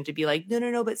communication to be like,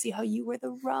 no, but see how you were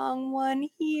the wrong one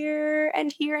here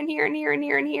and here and here and here and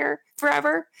here and here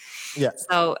forever. Yeah.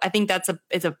 So I think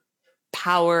it's a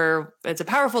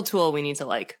powerful tool we need to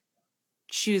like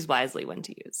choose wisely when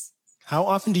to use. How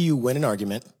often do you win an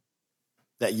argument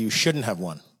that you shouldn't have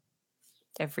won?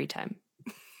 Every time.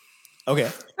 Okay.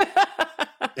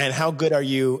 And how good are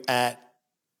you at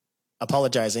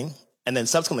apologizing, and then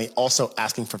subsequently also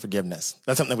asking for forgiveness.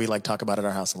 That's something that we like talk about at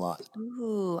our house a lot.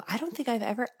 Ooh, I don't think I've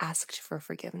ever asked for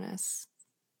forgiveness.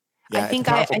 Yeah, I think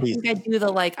I do the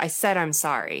like, I said I'm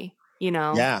sorry, you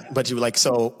know? Yeah, but you like,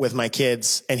 so with my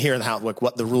kids and here in the house, look,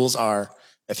 what the rules are,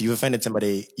 if you've offended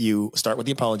somebody, you start with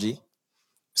the apology.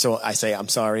 So I say, I'm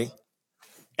sorry.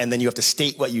 And then you have to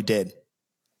state what you did.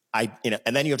 And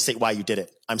then you have to state why you did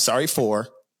it. I'm sorry for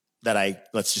that.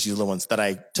 Let's just use little ones, that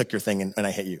I took your thing and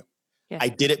I hit you. Yeah. I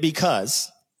did it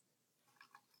because,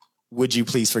 would you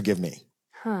please forgive me?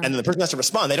 And then the person has to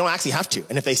respond. They don't actually have to.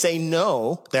 And if they say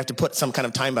no, they have to put some kind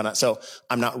of time on it. So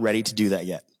I'm not ready to do that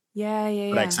yet. Yeah.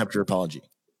 But I accept your apology.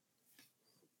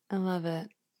 I love it.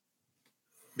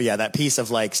 But yeah, that piece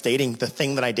of like stating the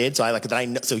thing that I did. So I like that. I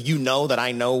know, so you know that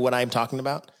I know what I'm talking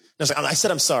about. I said,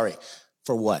 I'm sorry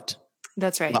for what?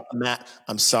 That's right. Matt,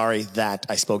 I'm sorry that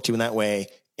I spoke to you in that way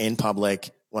in public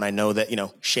when I know that,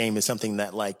 shame is something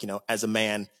that like, as a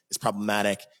man is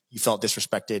problematic. You felt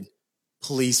disrespected.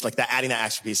 Please, like that, adding that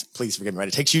extra piece, please forgive me, right?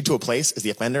 It takes you to a place as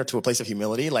the offender, to a place of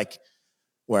humility, like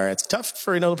where it's tough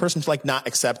for the person to like not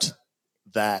accept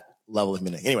that level of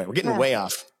humility. Anyway, we're getting way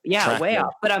off. Yeah, way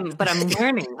off. But I'm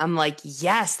learning. I'm like,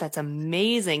 yes, that's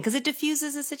amazing because it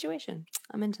diffuses the situation.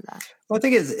 I'm into that. Well, I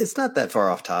think it's not that far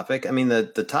off topic. I mean, the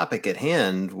topic at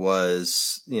hand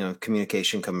was,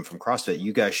 communication coming from CrossFit.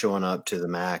 You guys showing up to the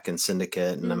MAC and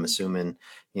Syndicate, and I'm assuming,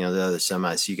 the other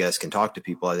semis, so you guys can talk to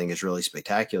people. I think is really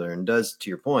spectacular, and does, to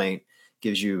your point,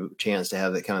 gives you a chance to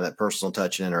have that kind of that personal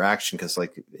touch and interaction. Because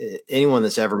like anyone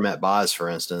that's ever met Boz, for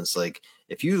instance, like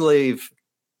if you leave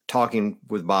talking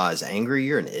with Boz angry,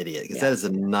 you're an idiot, because that is the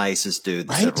nicest dude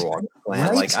that's ever walked the planet.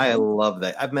 Right. Like I love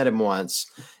that. I've met him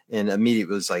once and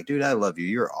immediately was like, dude, I love you.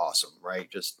 You're awesome. Right.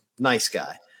 Just nice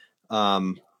guy.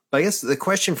 But I guess the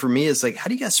question for me is like, how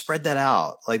do you guys spread that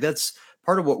out? Like that's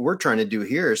part of what we're trying to do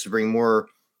here is to bring more,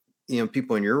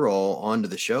 people in your role onto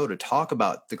the show to talk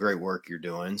about the great work you're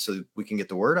doing so we can get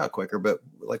the word out quicker. But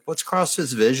like, what's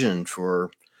CrossFit's vision for,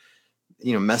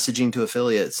 messaging to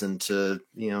affiliates and to,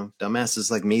 dumbasses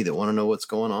like me that want to know what's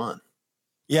going on?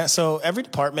 Yeah. So every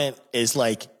department is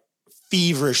like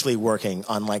feverishly working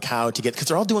on like how to get, because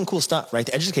they're all doing cool stuff, right?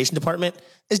 The education department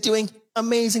is doing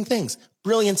amazing things.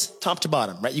 Brilliance, top to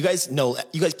bottom, right? You guys know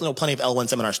plenty of L1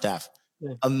 seminar staff.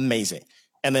 Yeah. Amazing.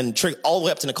 And then all the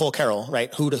way up to Nicole Carroll,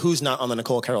 right? Who's not on the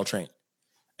Nicole Carroll train?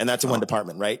 And that's in one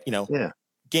department, right?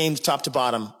 Games top to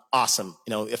bottom, awesome.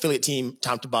 Affiliate team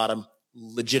top to bottom,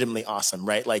 legitimately awesome,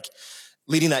 right? Like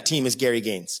leading that team is Gary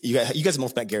Gaines. You guys have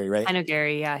both met Gary, right? I know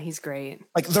Gary. Yeah, he's great.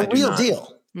 Like the real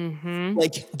deal. Mm-hmm.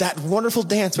 Like that wonderful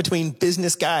dance between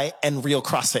business guy and real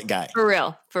CrossFit guy. For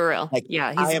real. Like,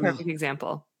 yeah, he's a perfect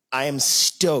example. I am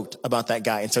stoked about that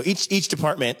guy. And so each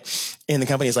department in the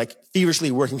company is like feverishly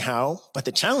working how, but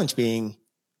the challenge being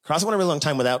CrossFit went a really long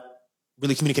time without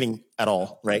really communicating at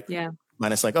all, right? Yeah.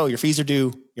 Minus like, oh, your fees are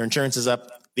due, your insurance is up,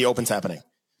 the open's happening.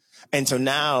 And so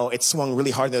now it's swung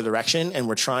really hard in the direction, and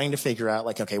we're trying to figure out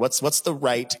like, okay, what's the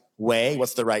right way?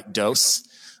 What's the right dose?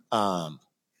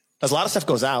 Because a lot of stuff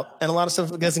goes out and a lot of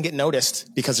stuff doesn't get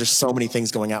noticed because there's so many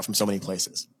things going out from so many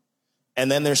places. And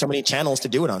then there's so many channels to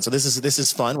do it on. So this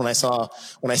is fun. When I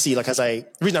see like, the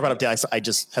reason I brought up Dale, I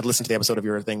just had listened to the episode of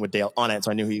your thing with Dale on it.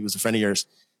 So I knew he was a friend of yours,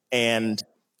 and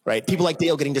right. People like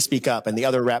Dale getting to speak up, and the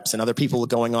other reps and other people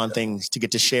going on things to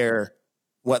get to share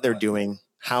what they're doing,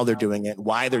 how they're doing it,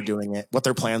 why they're doing it, what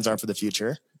their plans are for the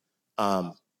future.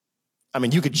 You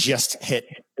could just hit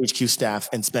HQ staff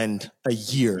and spend a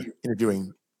year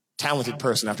interviewing talented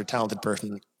person after talented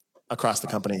person across the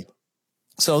company.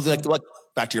 So like,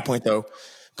 back to your point though,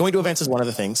 going to events is one of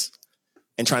the things,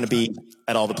 and trying to be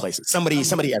at all the places,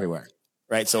 somebody everywhere.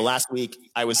 Right. So last week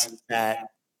I was at,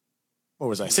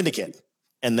 Syndicate.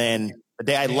 And then the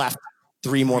day I left,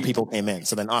 3 more people came in.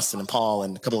 So then Austin and Paul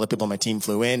and a couple of people on my team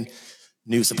flew in,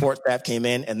 new support staff came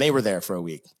in, and they were there for a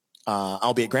week.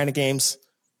 I'll be at Granite Games.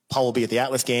 Paul will be at the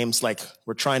Atlas Games. Like,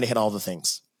 we're trying to hit all the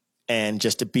things and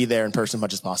just to be there in person as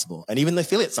much as possible. And even the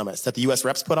affiliate summits that the US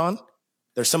reps put on,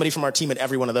 there's somebody from our team at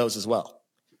every one of those as well,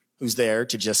 who's there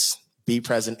to just be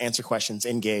present, answer questions,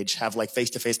 engage, have like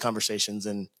face-to-face conversations,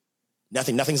 and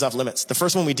nothing's off limits. The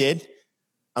first one we did,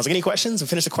 I was like, any questions? We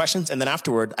finished the questions. And then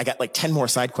afterward, I got like 10 more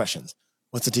side questions.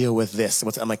 What's the deal with this?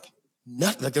 I'm like,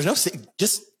 nothing. Like, there's no,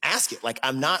 just ask it. Like,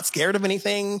 I'm not scared of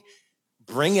anything.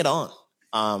 Bring it on.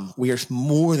 We are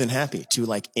more than happy to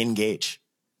like engage.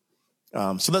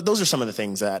 So those are some of the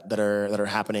things that are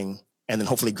happening, and then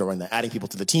hopefully growing that, adding people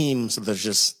to the team. So there's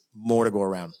just more to go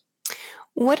around.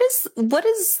 What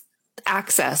is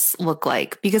access look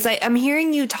like? Because I'm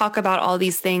hearing you talk about all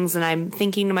these things and I'm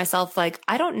thinking to myself, like,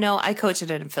 I don't know. I coach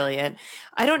at an affiliate.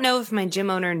 I don't know if my gym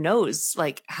owner knows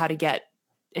like how to get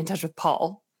in touch with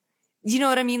Paul. You know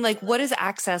what I mean? Like, what is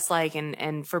access like?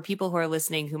 And for people who are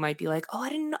listening who might be like, oh, I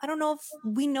don't know if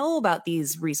we know about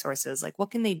these resources. Like, what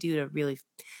can they do to really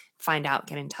find out,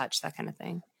 get in touch, that kind of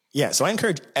thing? Yeah. So I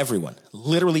encourage everyone,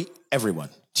 literally everyone,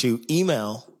 to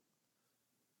email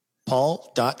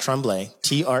paul.tremblay,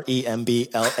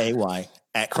 TREMBLAY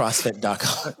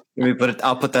 @CrossFit.com.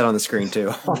 I'll put that on the screen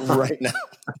too. Right now.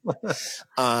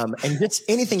 And just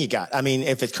anything you got. I mean,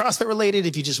 if it's CrossFit related,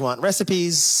 if you just want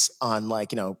recipes on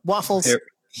like, waffles. Here,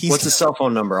 what's the cell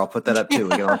phone number? I'll put that up too.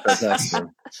 We can all start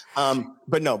texting.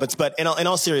 But in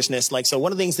all seriousness, like, so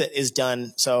one of the things that is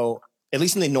done, so at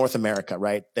least in the North America,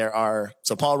 right?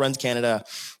 So Paul runs Canada.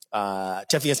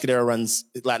 Tefi Escudero runs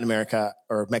Latin America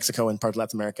or Mexico and part of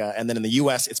Latin America. And then in the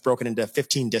US, it's broken into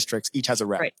 15 districts. Each has a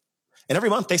rep. Right. And every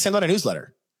month they send out a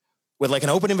newsletter with like an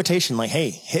open invitation, like, hey,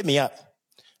 hit me up.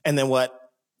 And then what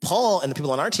Paul and the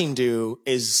people on our team do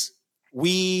is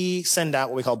we send out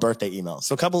what we call birthday emails.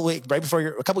 So a couple weeks before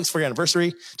your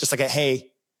anniversary, just like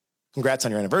hey, congrats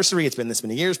on your anniversary. It's been this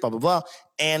many years, blah, blah, blah.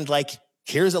 And like,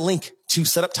 here's a link to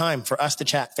set up time for us to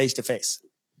chat face to face.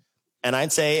 And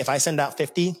I'd say if I send out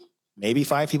 50, maybe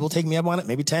 5 people take me up on it,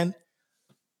 maybe 10.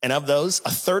 And of those,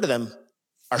 a third of them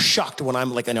are shocked when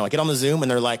I'm like, I get on the Zoom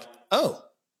and they're like, oh,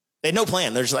 they had no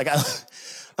plan. They're just like,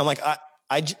 I'm like,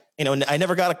 I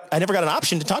never got an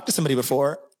option to talk to somebody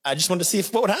before. I just wanted to see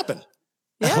what would happen.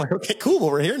 Yeah. Like, okay, cool.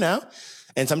 Well, we're here now.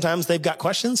 And sometimes they've got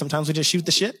questions. Sometimes we just shoot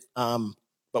the shit.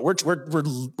 But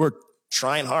we're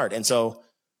trying hard. And so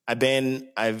in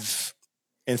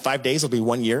 5 days, it'll be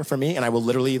 1 year for me. And I will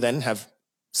literally then have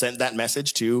sent that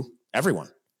message to everyone,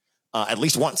 at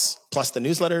least once, plus the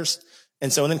newsletters.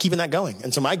 And then keeping that going.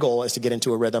 And so my goal is to get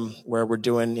into a rhythm where we're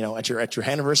doing, at your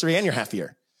anniversary and your half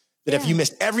year, that if you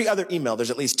missed every other email,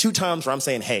 there's at least 2 times where I'm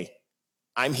saying, hey,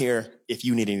 I'm here if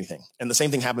you need anything. And the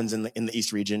same thing happens in the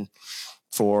East region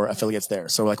for affiliates there.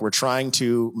 So like, we're trying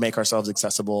to make ourselves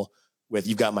accessible with,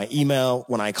 you've got my email.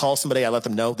 When I call somebody, I let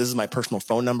them know this is my personal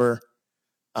phone number.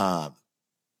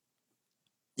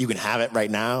 You can have it right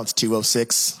now. It's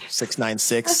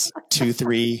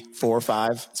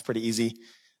 206-696-2345. It's pretty easy.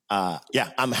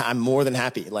 I'm more than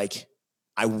happy. Like,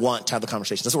 I want to have the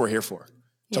conversation. That's what we're here for,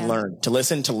 to learn, to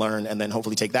listen, to learn, and then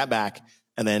hopefully take that back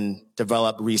and then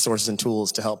develop resources and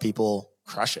tools to help people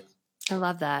crush it. I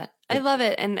love that. I love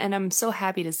it. And I'm so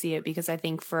happy to see it because I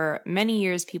think for many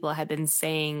years, people had been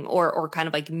saying, or kind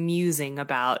of like musing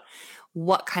about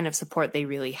what kind of support they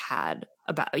really had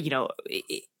about,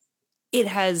 it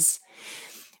has,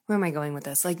 where am I going with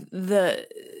this? Like the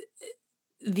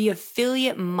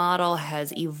affiliate model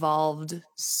has evolved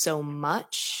so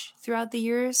much throughout the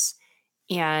years,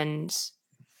 and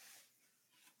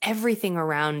everything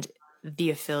around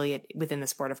the affiliate within the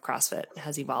sport of CrossFit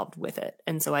has evolved with it.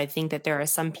 And so I think that there are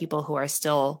some people who are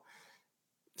still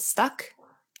stuck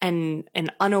and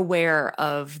unaware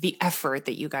of the effort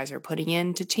that you guys are putting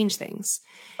in to change things.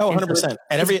 Oh, 100%. So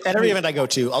at every event I go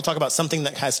to, I'll talk about something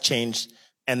that has changed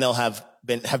and they'll have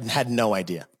had no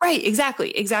idea. Right.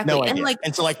 Exactly. No idea.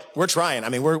 And so we're trying. I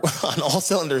mean, we're on all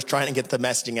cylinders trying to get the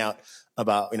messaging out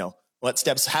about, what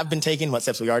steps have been taken, what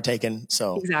steps we are taking.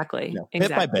 So exactly.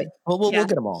 Bit by bit, we'll get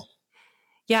them all.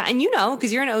 Yeah. And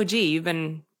because you're an OG, you've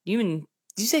been, did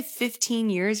you say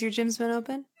 15 years your gym's been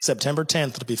open? September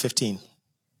 10th, it'll be 15.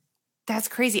 That's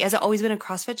crazy. Has it always been a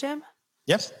CrossFit gym?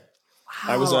 Yep. Wow.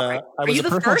 I was a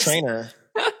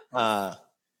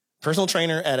personal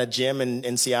trainer at a gym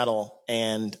in Seattle,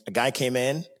 and a guy came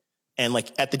in and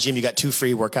like at the gym, you got 2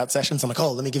 free workout sessions. I'm like,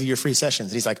 oh, let me give you your free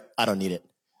sessions. And he's like, I don't need it.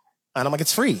 And I'm like,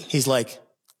 it's free. He's like,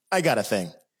 I got a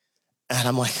thing. And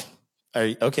I'm like, are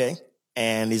you okay?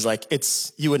 And he's like,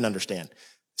 you wouldn't understand.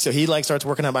 So he starts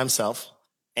working out by himself,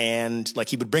 and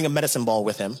he would bring a medicine ball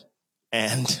with him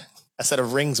and a set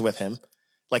of rings with him.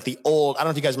 Like the old, I don't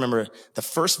know if you guys remember the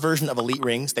first version of Elite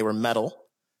rings. They were metal,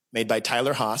 made by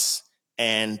Tyler Haas,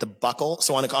 and the buckle.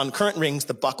 So on current rings,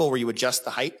 the buckle where you adjust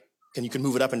the height and you can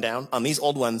move it up and down. On these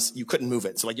old ones, you couldn't move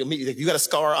it. So you got a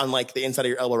scar on the inside of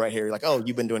your elbow right here. You're like, oh,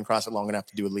 you've been doing CrossFit long enough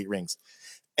to do Elite rings.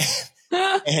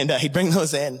 And he'd bring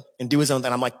those in and do his own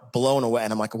thing. I'm like blown away.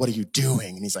 And I'm like, what are you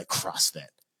doing? And he's like, CrossFit.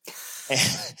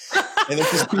 And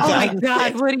this is oh my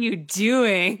God, what are you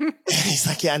doing? And he's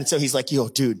like, yeah. And so he's like, yo,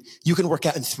 dude, you can work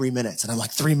out in 3 minutes. And I'm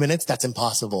like, 3 minutes? That's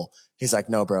impossible. He's like,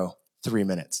 no, bro, 3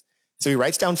 minutes. So he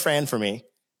writes down Fran for me,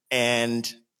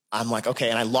 and I'm like, okay.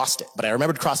 And I lost it, but I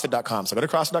remembered CrossFit.com. So I go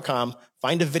to CrossFit.com,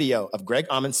 find a video of Greg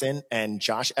Amundsen and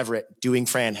Josh Everett doing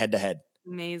Fran head to head.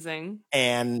 Amazing.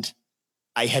 And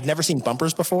I had never seen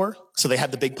bumpers before. So they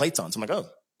had the big plates on. So I'm like, oh,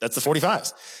 that's the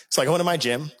 45s. So I go into my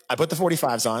gym. I put the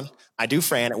 45s on. I do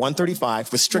Fran at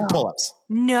 135 with strict pull-ups.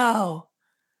 No.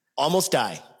 Almost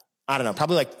die. I don't know,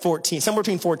 probably like 14, somewhere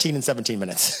between 14 and 17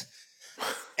 minutes.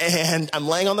 And I'm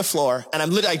laying on the floor and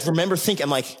I remember thinking, I'm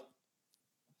like,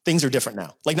 things are different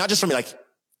now. Like, not just for me, like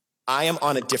I am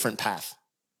on a different path.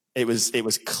 It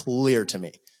was clear to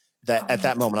me that at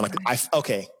that moment, I'm like,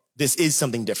 okay, this is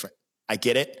something different. I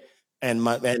get it. And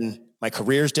my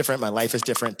career is different. My life is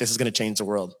different. This is going to change the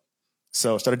world.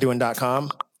 So I started doing .com.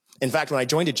 In fact, when I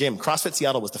joined a gym, CrossFit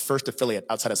Seattle was the first affiliate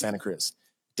outside of Santa Cruz.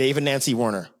 Dave and Nancy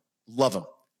Warner, love them.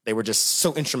 They were just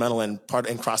so instrumental in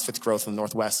CrossFit's growth in the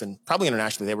Northwest and probably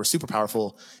internationally. They were super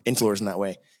powerful influencers in that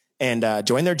way. And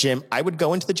joined their gym. I would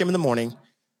go into the gym in the morning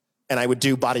and I would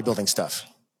do bodybuilding stuff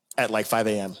at like 5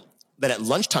 a.m. Then at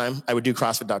lunchtime, I would do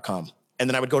CrossFit.com. And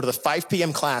then I would go to the 5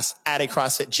 p.m. class at a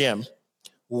CrossFit gym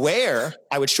where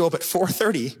I would show up at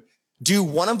 4:30, do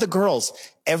one of the girls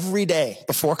every day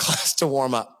before class to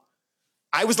warm up.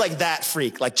 I was like that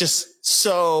freak, like just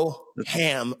so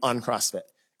ham on CrossFit.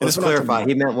 Let's clarify.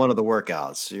 He meant one of the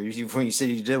workouts. When you said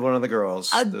you did one of the girls.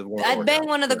 I'd bang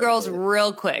one of the girls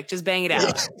real quick. Just bang it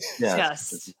out.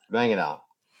 Just bang it out.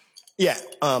 Yeah.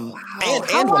 Wow.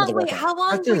 How long were you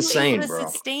able to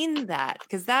sustain that?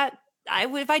 Because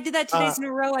if I did that 2 days in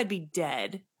a row, I'd be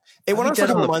dead. It went on for a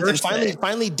couple months, and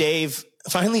finally Dave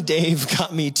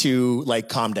got me to like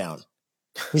calm down.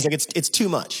 He's like, it's too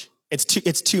much. It's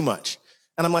too much.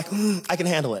 And I'm like, I can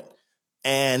handle it.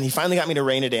 And he finally got me to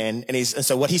rein it in. And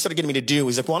so what he started getting me to do,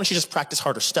 he's like, why don't you just practice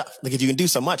harder stuff? Like if you can do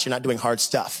so much, you're not doing hard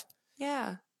stuff.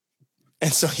 Yeah.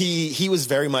 And so he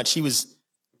was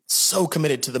so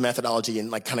committed to the methodology and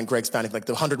like kind of Greg's founding, like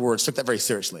the 100 words, took that very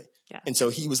seriously. Yeah. And so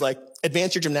he was like,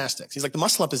 advance your gymnastics. He's like, the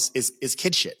muscle up is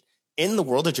kid shit. In the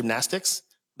world of gymnastics,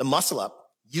 the muscle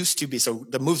up used to be, so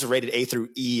the moves are rated A through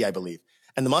E, I believe.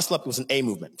 And the muscle up was an A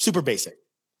movement, super basic.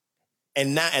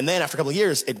 And then after a couple of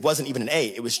years, it wasn't even an A.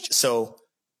 It was just, so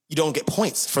you don't get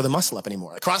points for the muscle up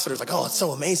anymore. Like CrossFitters like, oh, it's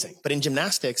so amazing. But in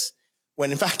gymnastics,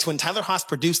 when Tyler Haas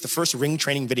produced the first ring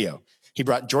training video, he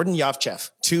brought Jordan Yovchev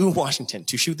to Washington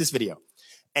to shoot this video.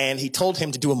 And he told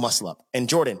him to do a muscle up. And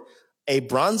Jordan, a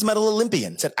bronze medal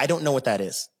Olympian, said, I don't know what that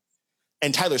is.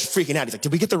 And Tyler's freaking out. He's like,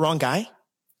 did we get the wrong guy?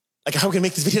 Like, how are we going to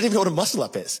make this video? I don't even know what a muscle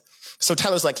up is. So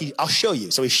Tyler's like, I'll show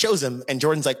you. So he shows him. And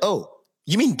Jordan's like, oh,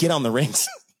 you mean get on the rings?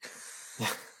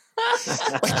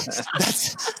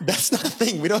 That's not a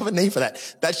thing. We don't have a name for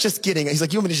that. That's just getting. He's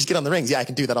like, you want me to just get on the rings? Yeah, I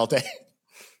can do that all day.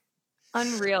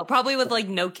 Unreal. Probably with like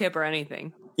no kip or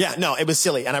anything. Yeah, no, it was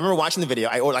silly. And I remember watching the video.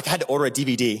 I had to order a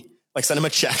DVD, like send him a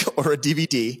check, order a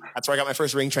DVD. That's where I got my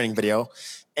first ring training video.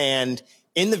 And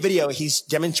in the video, he's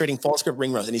demonstrating false grip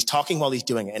ring rows and he's talking while he's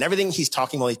doing it. And everything he's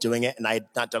talking while he's doing it. And I had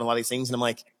not done a lot of these things. And I'm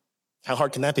like, how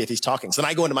hard can that be if he's talking? So then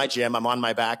I go into my gym. I'm on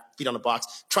my back, feet on a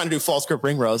box, trying to do false grip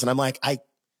ring rows. And I'm like,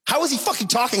 how is he fucking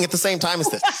talking at the same time as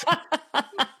this?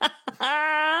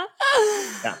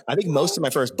 Yeah, I think most of my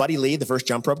first Buddy Lee, the first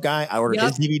jump rope guy, I ordered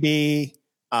his DVD.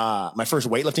 My first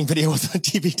weightlifting video was on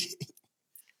DVD.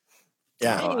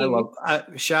 Yeah.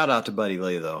 Shout out to Buddy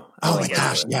Lee though. Oh my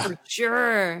gosh. Yeah. For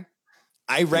sure.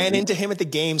 I ran into him at the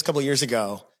games a couple of years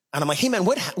ago and I'm like, hey man,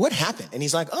 what happened? And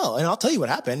he's like, oh, and I'll tell you what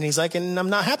happened. And he's like, and I'm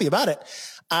not happy about it.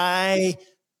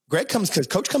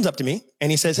 Coach comes up to me and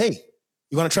he says, hey,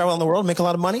 you want to travel around the world and make a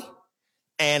lot of money?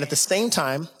 And at the same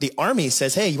time, the Army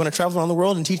says, hey, you want to travel around the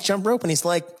world and teach jump rope? And he's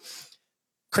like,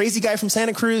 crazy guy from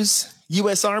Santa Cruz,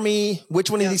 U.S. Army.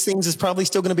 Which one of these things is probably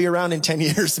still going to be around in 10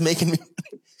 years making me?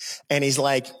 And he's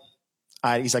like,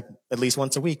 at least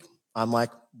once a week. I'm like,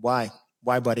 why?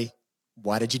 Why, buddy?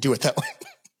 Why did you do it that way?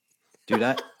 Dude,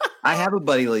 I have a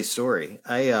Buddy Lee story.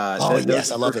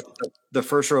 Yes, I love it. The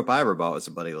first rope I ever bought was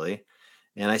a Buddy Lee.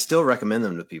 And I still recommend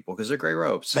them to people because they're great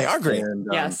ropes. They are great. And,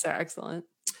 yes, they're excellent.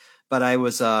 But I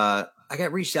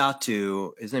got reached out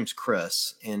to, his name's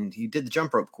Chris, and he did the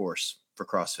jump rope course for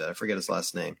CrossFit. I forget his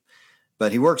last name,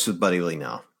 but he works with Buddy Lee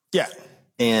now. Yeah.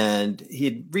 And he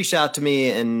had reached out to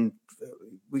me and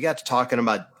we got to talking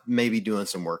about maybe doing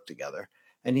some work together.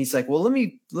 And he's like, well, let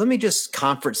me just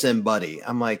conference in Buddy.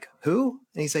 I'm like, who?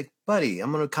 And he's like, Buddy,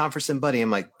 I'm going to conference in Buddy.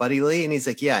 I'm like, Buddy Lee? And he's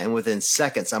like, yeah. And within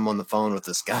seconds, I'm on the phone with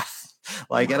this guy.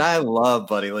 And I love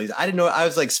Buddy Lee. I didn't know. I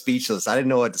was like speechless. I didn't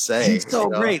know what to say. He's so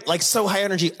great. Like so high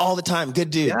energy all the time.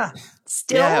 Good dude. Yeah.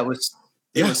 Still. Yeah.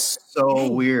 It was so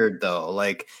weird though.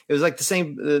 Like it was like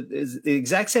the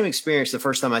exact same experience the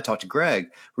first time I talked to Greg,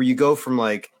 where you go from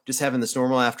like just having this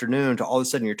normal afternoon to all of a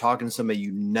sudden you're talking to somebody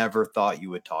you never thought you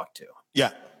would talk to.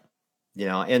 Yeah.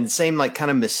 And same like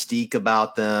kind of mystique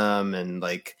about them and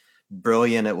like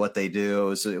brilliant at what they do.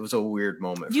 It was a weird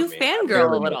moment. You for me.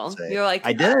 fangirl a little. You're like,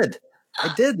 I did.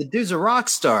 The dude's a rock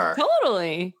star.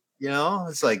 Totally. You know,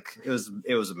 it's like it was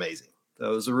amazing. It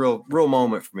was a real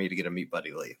moment for me to get to meet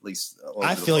Buddy Lee. At least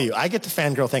I feel you. I get the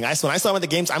fangirl thing. When I saw him at the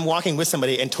games, I'm walking with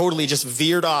somebody and totally just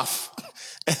veered off.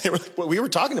 And they were like, well, we were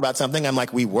talking about something. I'm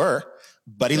like, we were.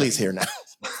 Buddy Lee's here now.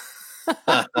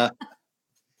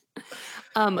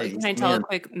 Can I tell a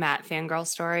quick Matt fangirl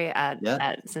story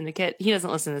at Syndicate? He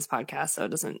doesn't listen to this podcast, so it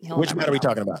doesn't. Which Matt are we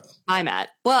talking about? My Matt.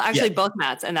 Well, actually, both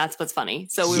Matts, and that's what's funny.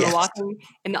 So we were walking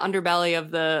in the underbelly of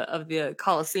the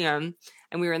Coliseum,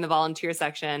 and we were in the volunteer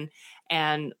section.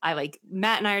 And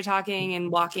Matt and I are talking and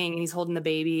walking, and he's holding the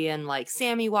baby, and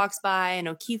Sammy walks by, and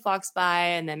O'Keefe walks by,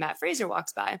 and then Matt Fraser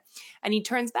walks by, and he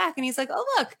turns back and he's like, "Oh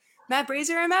look, Matt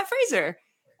Fraser and Matt Fraser."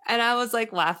 And I was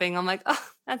laughing. I'm like, "Oh,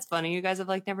 that's funny. You guys have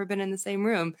never been in the same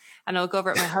room." And I look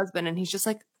over at my husband, and he's just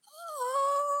like,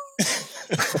 "Oh."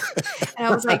 And I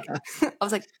was like,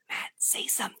 "Matt, say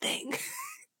something."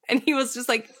 And he was just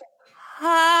like,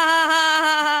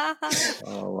 "Ha."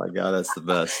 Oh my God, that's the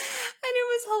best. And it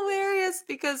was hilarious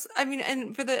because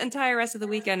and for the entire rest of the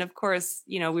weekend, of course,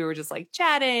 we were just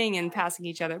chatting and passing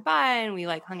each other by, and we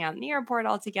hung out in the airport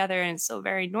all together, and it's so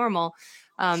very normal.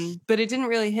 But it didn't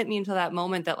really hit me until that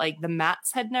moment that the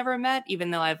Matts had never met,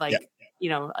 even though I've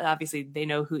obviously they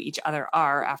know who each other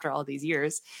are after all these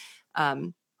years.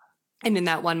 And in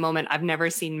that one moment, I've never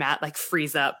seen Matt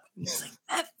freeze up. He's like,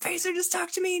 "Matt Fraser just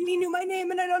talked to me and he knew my name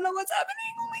and I don't know what's happening."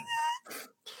 Oh my God.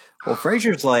 Well,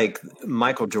 Fraser's like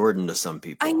Michael Jordan to some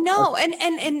people. I know.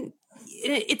 And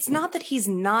it's not that he's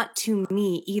not to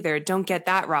me either. Don't get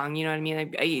that wrong. You know what I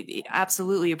mean? I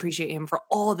absolutely appreciate him for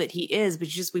all that he is, but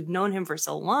we've known him for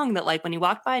so long that when he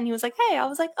walked by and he was like, "Hey," I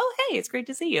was like, "Oh, hey, it's great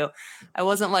to see you." I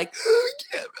wasn't like,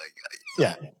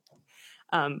 yeah.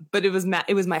 But it was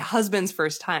my husband's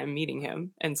first time meeting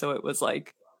him. And so it was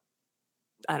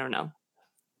I don't know.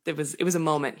 It was a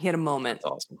moment. He had a moment.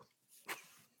 That's awesome.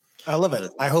 I love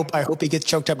it. I hope he gets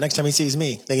choked up next time he sees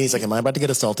me. Thinking he's like, "Am I about to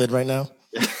get assaulted right now?"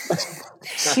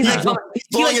 He's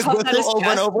blowing his whistle over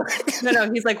and over.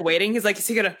 No, he's waiting. He's like, is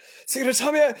he gonna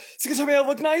tell me I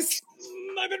look nice?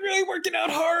 I've been really working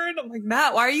out hard. I'm like,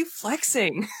 "Matt, why are you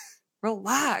flexing?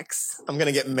 Relax." I'm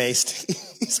gonna get maced.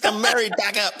 He's like, "I'm married.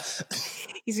 Back up."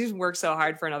 He's just worked so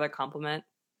hard for another compliment.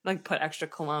 Put extra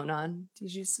cologne on.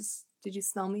 Did you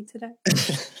smell me today?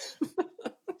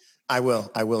 I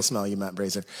will smell you, Matt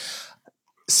Fraser.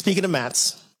 Speaking of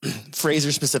Matts,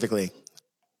 Fraser specifically,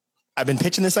 I've been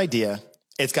pitching this idea.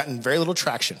 It's gotten very little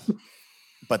traction,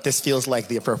 but this feels like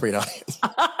the appropriate audience.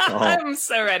 I'm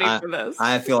so ready for this.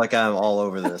 I feel like I'm all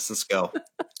over this. Let's go.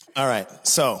 All right.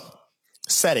 So,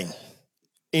 setting,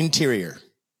 interior,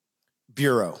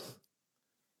 bureau,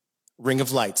 ring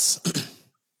of lights.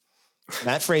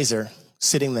 Matt Fraser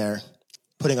sitting there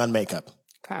putting on makeup.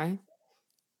 Okay.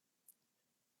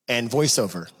 And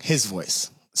voiceover, his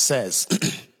voice, says,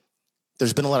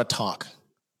 there's been a lot of talk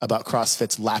about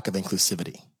CrossFit's lack of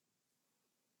inclusivity.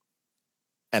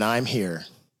 And I'm here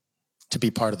to be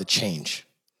part of the change.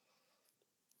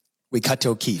 We cut to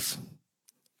O'Keefe,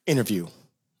 interview,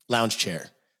 lounge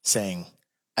chair, saying,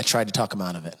 "I tried to talk him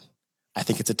out of it. I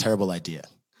think it's a terrible idea.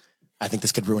 I think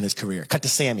this could ruin his career." Cut to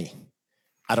Sammy.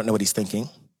 "I don't know what he's thinking.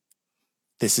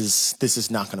 This is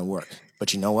not going to work.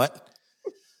 But you know what?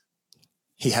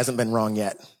 He hasn't been wrong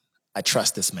yet. I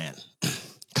trust this man."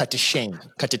 Cut to Shane.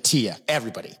 Cut to Tia.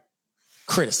 Everybody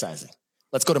criticizing.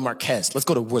 Let's go to Marquez. Let's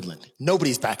go to Woodland.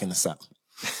 Nobody's backing this up.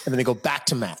 And then they go back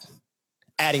to Matt,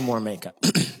 adding more makeup.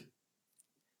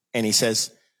 And he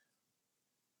says,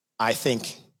 "I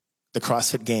think the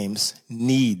CrossFit Games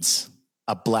needs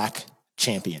a black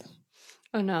champion."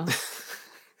 Oh, no.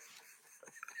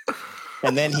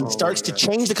 And then he starts to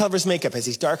change the color of his makeup as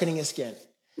he's darkening his skin.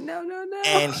 No.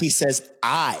 And he says,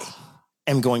 "I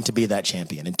am going to be that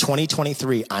champion. In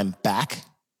 2023, I'm back.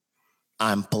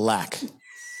 I'm black.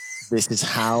 This is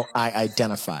how I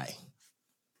identify."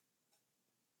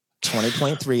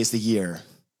 2023 is the year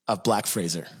of Black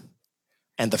Fraser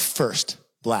and the first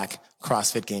black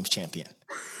CrossFit Games champion.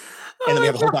 And then we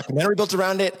have a whole documentary built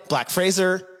around it. Black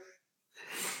Fraser,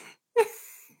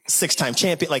 6-time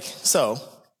champion. So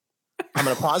I'm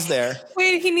going to pause there.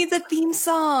 Wait, he needs a theme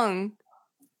song.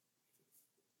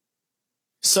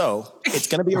 So it's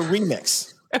going to be a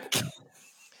remix. Okay.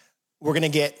 We're going to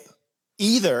get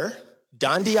either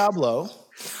Don Diablo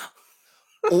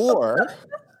or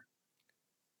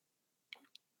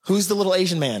who's the little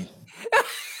Asian man?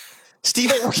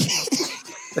 Steve Aoki.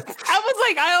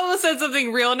 I almost said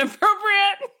something real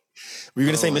inappropriate. Were you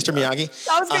going to say Mr. Miyagi?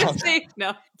 I was going to say,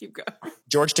 no, keep going.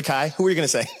 George Takei. Who were you going to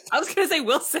say? I was going to say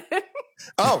Wilson.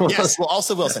 Oh, yes. Well,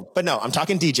 also Wilson. But no, I'm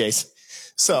talking DJs.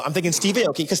 So I'm thinking Steve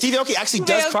Aoki, because Steve Aoki actually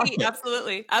does CrossFit.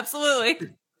 Absolutely. Absolutely.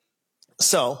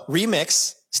 So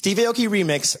Steve Aoki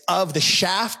remix of the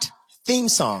Shaft theme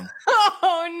song.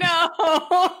 Oh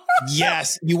no.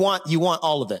 Yes. You want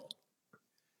all of it.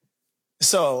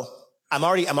 So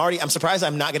I'm surprised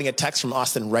I'm not getting a text from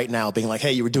Austin right now being like,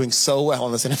 hey, you were doing so well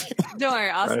on this interview. Don't worry,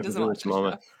 Austin doesn't watch the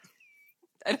show.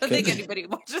 I don't think anybody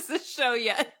watches this show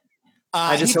yet.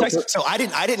 I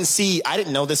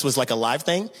didn't know this was like a live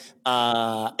thing.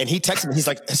 And he texted me.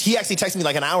 He actually texted me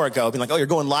like an hour ago, being like, oh, you're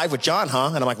going live with John, huh?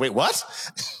 And I'm like, wait, what?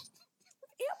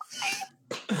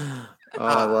 Oh,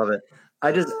 I love it.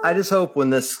 I just hope when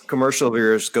this commercial of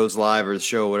yours goes live, or the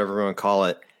show, whatever we want to call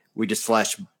it, we just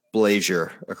flash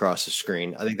Blazer across the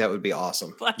screen. I think that would be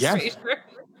awesome.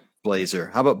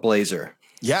 Blazer. How about Blazer?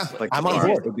 Yeah, like I'm on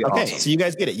board. Okay, awesome. So you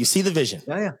guys get it. You see the vision.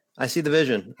 Yeah. I see the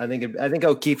vision. I think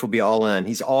O'Keefe will be all in.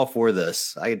 He's all for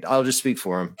this. I'll just speak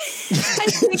for him.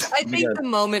 I think the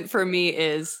moment for me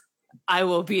is I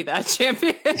will be that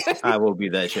champion. I will be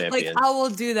that champion. Like, I will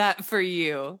do that for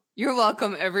you. You're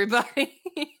welcome, everybody.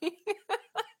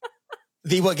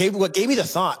 What gave me the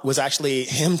thought was actually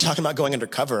him talking about going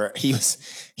undercover. He was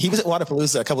at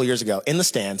Wodapalooza a couple of years ago in the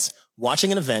stands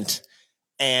watching an event,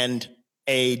 and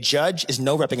a judge is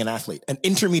no-repping an athlete, an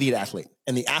intermediate athlete,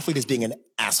 and the athlete is being an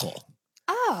asshole.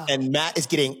 Oh. And Matt is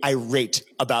getting irate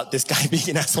about this guy being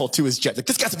an asshole to his judge. Like,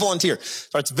 this guy's a volunteer.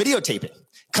 Starts videotaping.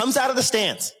 Comes out of the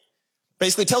stands.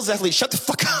 Basically tells the athlete, shut the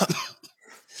fuck up.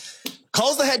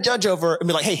 Calls the head judge over and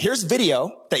be like, hey, here's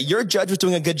video that your judge was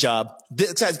doing a good job.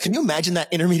 Can you imagine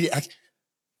that intermediate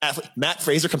athlete? Matt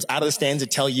Fraser comes out of the stands to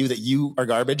tell you that you are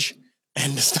garbage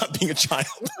and to stop being a child.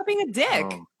 Stop being a dick.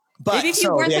 But maybe if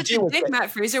you weren't such a dick,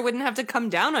 Matt Fraser wouldn't have to come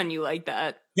down on you like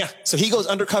that. Yeah. So he goes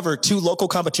undercover to local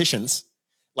competitions,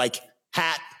 like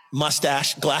hat,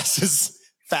 mustache, glasses,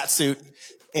 fat suit.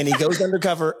 And he goes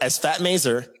undercover as Fat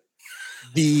Mazer,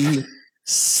 the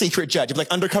secret judge. He's like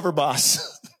undercover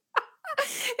boss.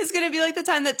 It's going to be like the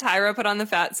time that Tyra put on the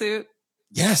fat suit.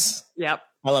 Yes. Yep.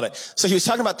 I love it. So he was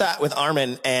talking about that with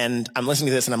Armin, and I'm listening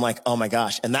to this and I'm like, oh my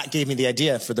gosh. And that gave me the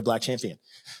idea for the Black Champion.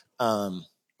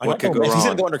 What could go wrong? If he's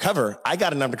going to go undercover, I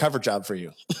got an undercover job for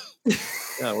you.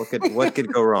 Yeah, what could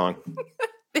go wrong?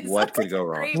 What could go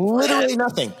wrong? Literally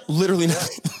nothing. Literally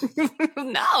nothing.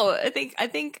 No, I think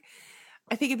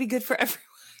it'd be good for everyone.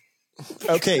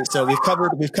 Okay, so we've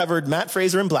covered Matt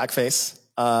Fraser in blackface.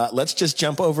 Let's just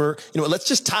jump over. Let's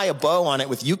just tie a bow on it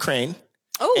with Ukraine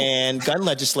and gun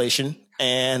legislation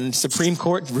and Supreme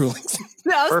Court rulings.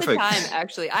 That was Perfect. The time,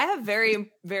 actually. I have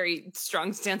very, very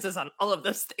strong stances on all of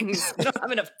those things. We don't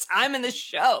have enough time in the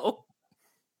show.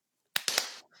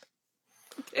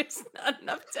 There's not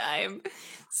enough time.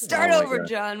 Start over, God.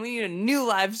 John. We need a new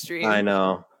live stream. I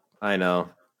know.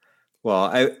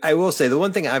 Well, I will say the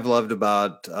one thing I've loved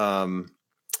about for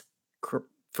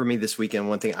me this weekend,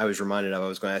 one thing I was reminded of, I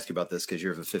was going to ask you about this because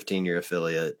you're a 15-year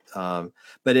affiliate,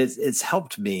 but it's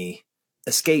helped me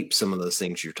escape some of those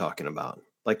things you're talking about,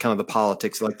 like kind of the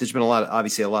politics. Like there's been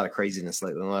obviously a lot of craziness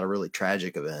lately, a lot of really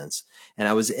tragic events. And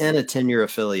I was in a 10-year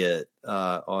affiliate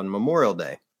on Memorial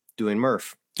Day doing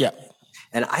Murph. Yeah.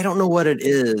 And I don't know what it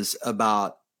is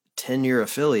about 10-year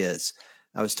affiliates.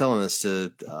 I was telling this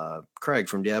to Craig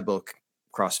from Diablo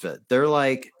CrossFit. They're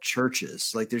like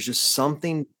churches. Like there's just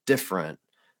something different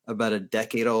about a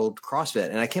decade-old CrossFit.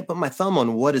 And I can't put my thumb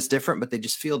on what is different, but they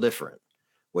just feel different.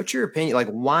 What's your opinion? Like,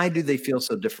 why do they feel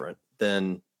so different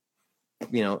than,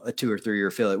 a 2 or 3 year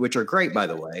affiliate, which are great, by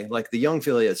the way. Like the young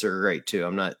affiliates are great too.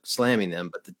 I'm not slamming them,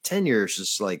 but the 10 years,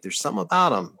 just like there's something about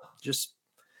them. Just,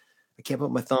 I can't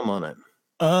put my thumb on it.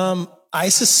 I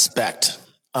suspect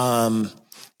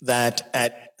that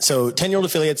 10-year-old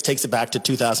affiliates takes it back to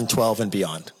 2012 and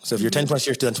beyond. So if you're 10 plus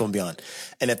years, 2012 and beyond.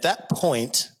 And at that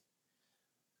point,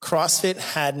 CrossFit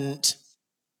hadn't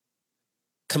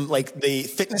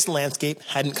the fitness landscape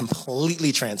hadn't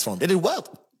completely transformed. It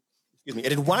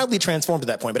had wildly transformed at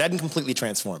that point, but it hadn't completely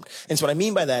transformed. And so what I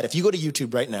mean by that, if you go to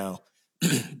YouTube right now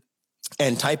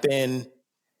and type in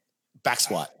back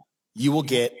squat, you will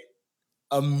get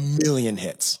a million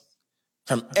hits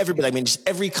from everybody. I mean, just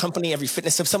every company, every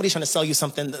fitness, if somebody's trying to sell you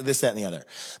something, this, that, and the other.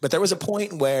 But there was a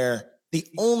point where the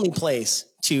only place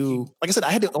like I said,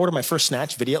 I had to order my first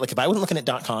snatch video. Like if I wasn't looking at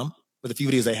 .com with a few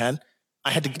videos I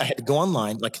had to go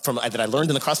online, like that I learned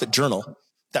in the CrossFit Journal.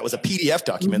 That was a PDF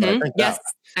document that I printed out.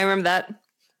 I remember that.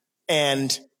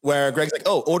 And where Greg's like,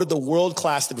 ordered the world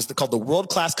class, that was called the world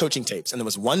class coaching tapes. And there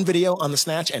was one video on the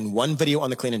snatch and one video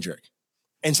on the clean and jerk.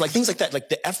 And so like things like that, like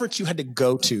the efforts you had to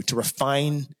go to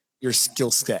refine your skill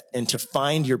set and to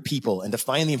find your people and to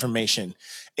find the information,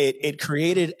 it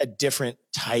created a different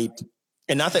type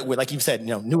And not that, like you said,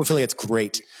 new affiliates,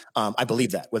 great. I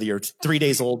believe that whether you're 3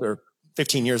 days old or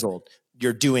 15 years old,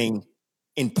 you're doing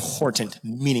important,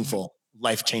 meaningful,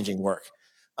 life-changing work.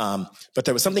 But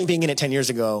there was something being in it 10 years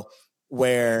ago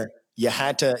where you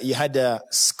had to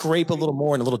scrape a little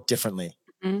more and a little differently.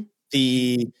 Mm-hmm.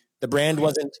 The brand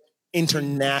wasn't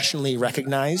internationally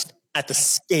recognized at the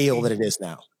scale that it is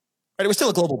now. Right? It was still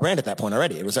a global brand at that point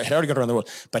already. It had already gone around the world,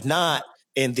 but not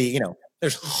in the,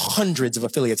 there's hundreds of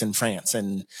affiliates in France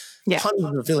and hundreds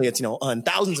of affiliates, and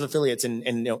thousands of affiliates in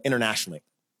internationally.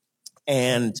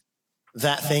 And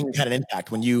that thing had an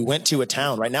impact. When you went to a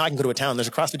town, right now I can go to a town, there's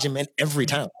a CrossFit gym in every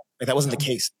town. Like that wasn't the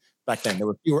case back then. There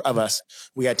were fewer of us.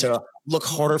 We had to look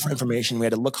harder for information. We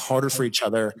had to look harder for each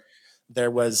other.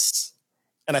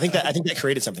 And I think that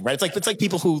created something, right? It's like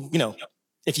people who,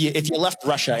 if you left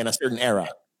Russia in a certain era,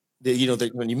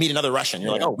 when you meet another Russian,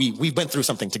 you're like, oh, we went through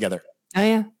something together. Oh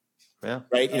yeah. Yeah.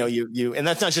 Right. And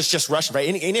that's not just Russia, right?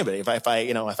 Anybody. If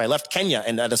I left Kenya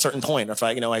and at a certain point, if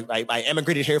I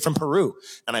emigrated here from Peru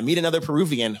and I meet another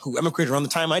Peruvian who emigrated around the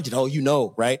time I did,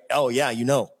 right? Oh yeah,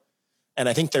 And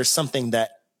I think there's something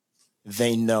that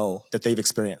they know that they've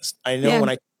experienced. I know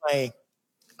when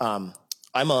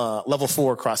I'm a level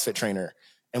 4 CrossFit trainer.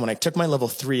 And when I took my level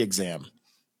 3 exam,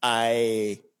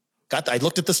 I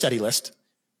looked at the study list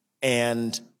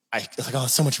and I was like, oh,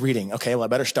 so much reading. Okay, well, I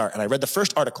better start. And I read the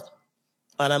first article.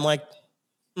 And I'm like,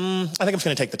 I think I'm just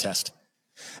going to take the test.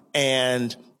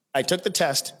 And I took the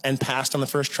test and passed on the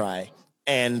first try.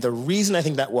 And the reason I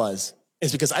think that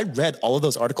is because I read all of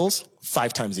those articles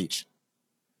 5 times each.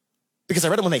 Because I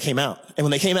read them when they came out. And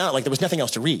when they came out, like there was nothing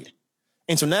else to read.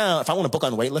 And so now if I want a book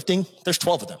on weightlifting, there's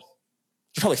 12 of them.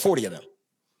 There's probably 40 of them.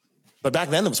 But back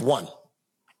then there was 1.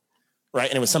 Right?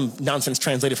 And it was some nonsense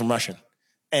translated from Russian.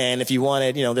 And if you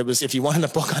wanted, if you wanted a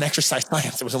book on exercise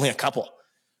science, there was only a couple.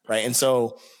 Right. And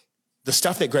so the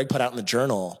stuff that Greg put out in the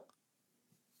journal,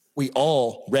 we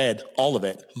all read all of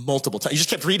it multiple times. You just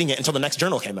kept reading it until the next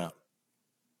journal came out.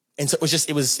 And so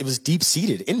it was deep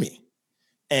seated in me.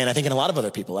 And I think in a lot of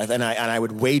other people, and I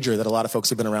would wager that a lot of folks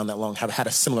who've been around that long have had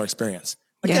a similar experience.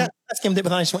 Like, I skimmed it, but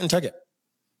then I just went and took it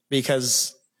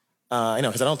because,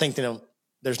 because I don't think,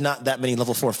 there's not that many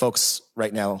level 4 folks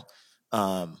right now.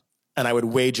 And I would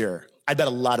wager, I bet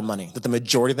a lot of money that the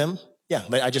majority of them,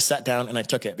 I just sat down and I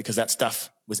took it because that stuff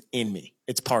was in me.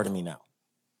 It's part of me now.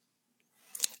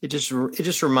 It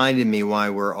just reminded me why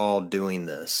we're all doing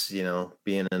this,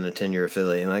 being in a 10-year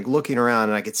affiliate and like looking around,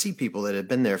 and I could see people that had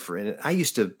been there and I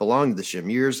used to belong to this gym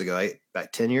years ago.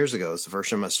 Back 10 years ago, it's the first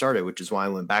time I started, which is why I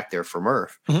went back there for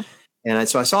Murph. Mm-hmm. And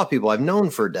so I saw people I've known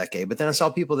for a decade, but then I saw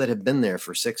people that had been there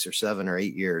for 6 or 7 or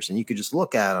 8 years, and you could just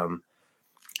look at them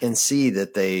and see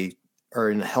that they are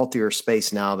in a healthier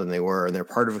space now than they were, and they're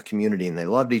part of a community and they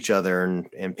loved each other,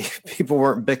 and people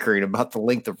weren't bickering about the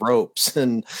length of ropes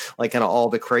and like kind of all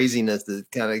the craziness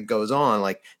that kind of goes on.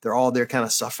 Like they're all there kind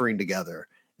of suffering together.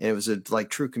 And it was a like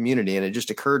true community. And it just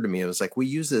occurred to me, it was like, we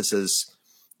use this as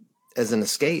an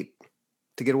escape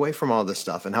to get away from all this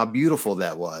stuff, and how beautiful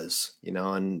that was, and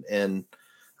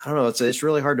I don't know, it's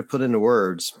really hard to put into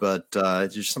words, but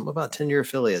just something about 10-year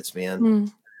affiliates,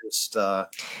 man. Just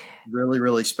really,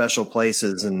 really special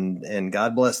places, and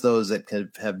God bless those that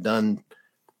could have done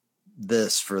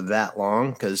this for that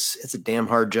long, because it's a damn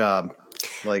hard job.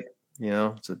 Like,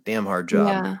 it's a damn hard job.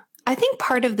 Yeah. I think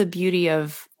part of the beauty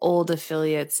of old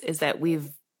affiliates is that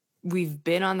we've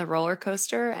been on the roller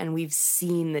coaster and we've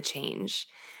seen the change,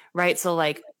 right? So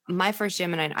like my first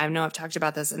gym, and I know I've talked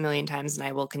about this a million times and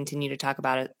I will continue to talk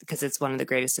about it because it's one of the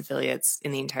greatest affiliates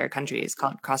in the entire country. It's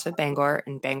called CrossFit Bangor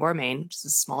in Bangor, Maine, which is a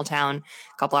small town,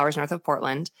 a couple hours north of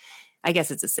Portland. I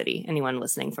guess it's a city. Anyone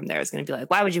listening from there is going to be like,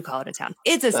 why would you call it a town?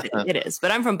 It's a city. It is.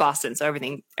 But I'm from Boston, so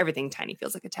everything tiny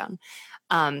feels like a town.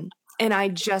 And I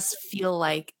just feel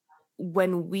like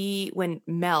when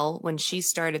Mel, when she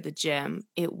started the gym,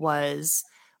 it was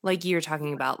like you're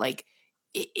talking about, like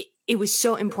it was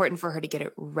so important for her to get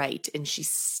it right. And she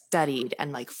studied,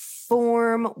 and like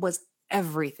form was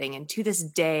everything. And to this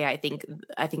day, I think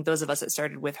those of us that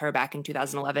started with her back in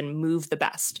 2011 moved the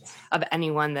best of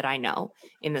anyone that I know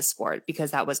in the sport,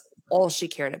 because that was all she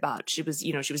cared about. She was,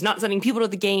 she was not sending people to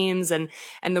the games, and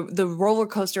the roller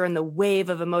coaster and the wave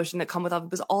of emotion that come with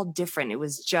it was all different. It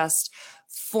was just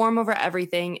form over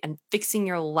everything and fixing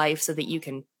your life so that you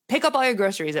can pick up all your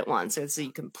groceries at once, or so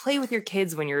you can play with your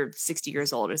kids when you're 60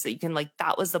 years old, or so you can, like,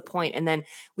 that was the point. And then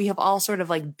we have all sort of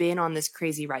like been on this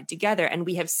crazy ride together, and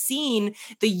we have seen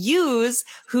the U's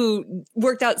who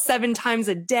worked out 7 times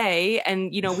a day.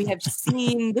 And, we have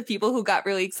seen the people who got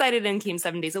really excited and came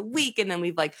 7 days a week. And then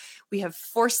we have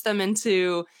forced them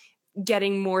into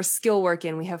getting more skill work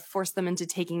in. We have forced them into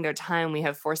taking their time. We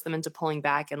have forced them into pulling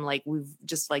back. And like, we've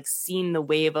just like seen the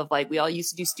wave of like, we all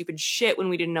used to do stupid shit when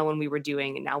we didn't know when we were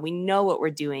doing. And now we know what we're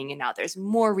doing. And now there's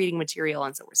more reading material.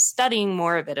 And so we're studying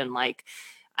more of it. And like,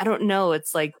 I don't know,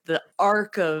 it's like the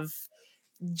arc of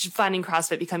finding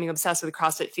CrossFit, becoming obsessed with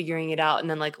CrossFit, figuring it out, and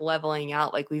then like leveling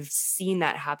out. Like we've seen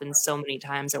that happen so many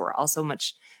times that we're also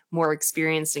much more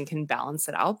experienced and can balance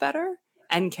it out better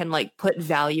and can like put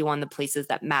value on the places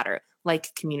that matter,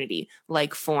 like community,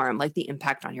 like form, like the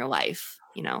impact on your life,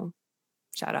 you know.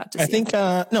 Shout out to I think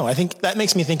I think that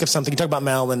makes me think of something. You talk about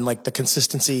Mel and like the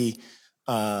consistency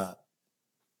of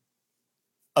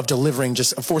delivering,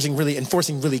 just enforcing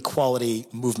really quality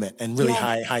movement and really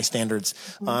high standards.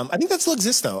 I think that still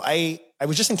exists though. I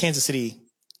was just in Kansas City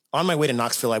on my way to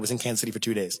Knoxville. I was in Kansas City for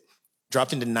 2 days,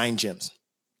 dropped into 9 gyms,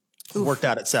 worked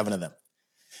out at 7 of them.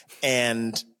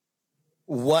 And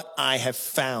what I have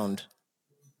found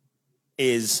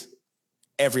is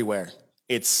everywhere.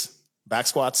 It's back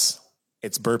squats,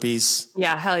 it's burpees.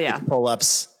 Yeah, hell yeah. It's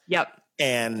pull-ups. Yep.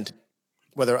 And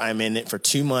whether I'm in it for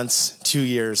 2 months, 2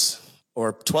 years,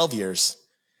 or 12 years,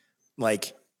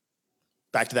 like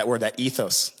back to that word, that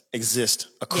ethos exists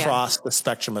across the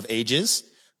spectrum of ages.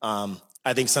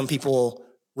 I think some people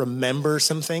remember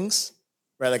some things,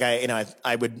 right? Like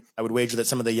I would wager that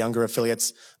some of the younger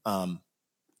affiliates,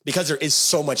 because there is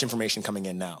so much information coming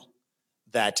in now,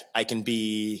 that I can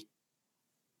be,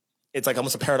 it's like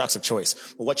almost a paradox of choice.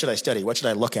 Well, what should I study? What should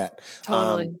I look at?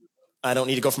 Totally. I don't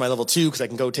need to go for my level 2 because I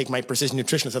can go take my precision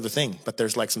nutrition, this other thing. But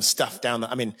there's like some stuff down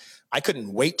I mean, I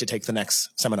couldn't wait to take the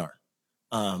next seminar.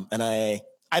 And I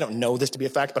don't know this to be a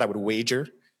fact, but I would wager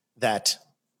that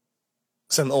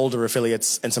some older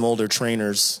affiliates and some older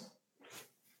trainers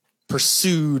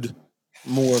pursued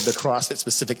more of the CrossFit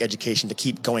specific education to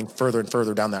keep going further and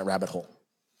further down that rabbit hole.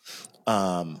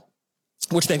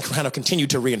 Which then kind of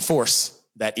continued to reinforce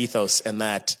that ethos and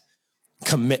that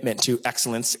commitment to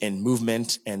excellence in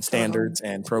movement and standards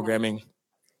and programming.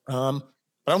 But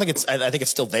I don't think I think it's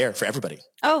still there for everybody.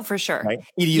 Oh, for sure. Right?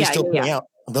 EDU is still putting out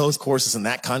those courses and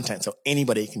that content so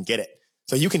anybody can get it.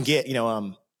 So you can get,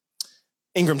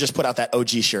 Ingram just put out that OG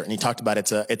shirt and he talked about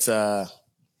it's a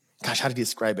gosh, how did he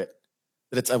describe it?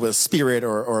 That it's a spirit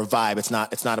or a vibe.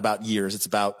 It's not about years. It's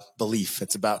about belief.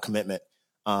 It's about commitment.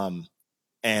 And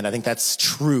I think that's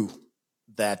true,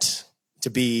 that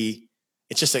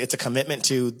it's a commitment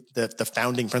to the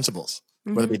founding principles,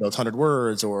 whether it be those 100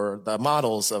 words or the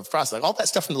models of process, like all that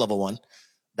stuff in level 1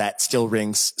 that still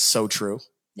rings so true.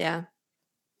 Yeah.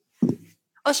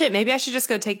 Oh shit. Maybe I should just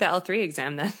go take the L3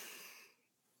 exam then.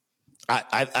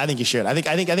 I think you should. I think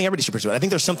everybody should pursue it. I think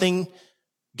there's something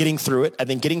getting through it. I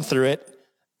think getting through it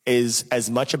is as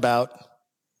much about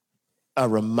a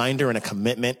reminder and a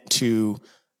commitment to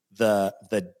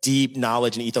the deep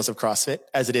knowledge and ethos of CrossFit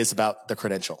as it is about the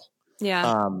credential.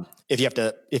 Yeah.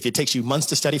 If it takes you months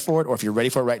to study for it, or if you're ready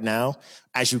for it right now,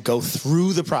 as you go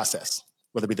through the process,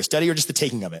 whether it be the study or just the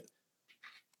taking of it,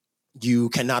 you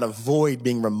cannot avoid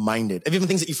being reminded of even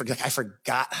things that you forget. Like, I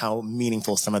forgot how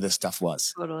meaningful some of this stuff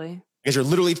was. Totally. Because you're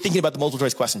literally thinking about the multiple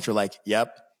choice questions. You're like,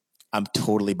 yep, I'm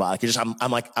totally bought.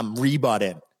 I'm rebought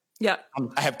in. Yeah.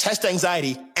 I have test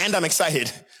anxiety and I'm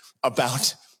excited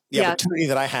about the opportunity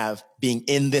that I have being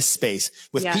in this space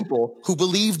with people who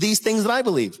believe these things that I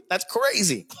believe. That's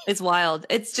crazy. It's wild.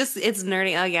 It's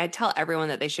nerding. Like, I tell everyone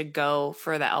that they should go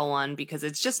for the L1 because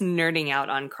it's just nerding out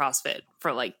on CrossFit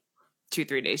for like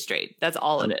 2-3 days straight. That's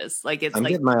all it is. Like, it's I'm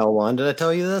like getting my L1. Did I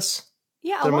tell you this?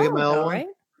 Yeah, I'm gonna get my L1, right?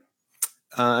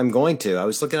 I'm going to. I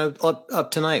was looking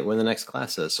up tonight when the next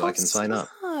class is, so I can sign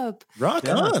up. Rock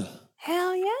on.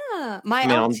 Hell yeah. My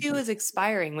L2 is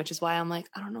expiring, which is why I'm like,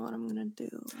 I don't know what I'm going to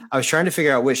do. I was trying to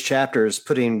figure out which chapter is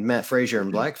putting Matt Frazier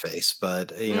in blackface,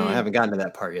 but I haven't gotten to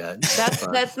that part yet.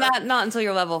 That's not until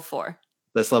you're level 4.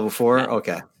 That's level 4? Yeah.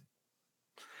 Okay.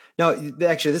 No,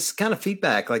 actually, this is kind of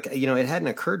feedback. Like, it hadn't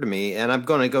occurred to me, and I'm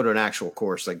going to go to an actual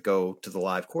course, like go to the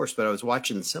live course, but I was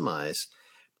watching the semis,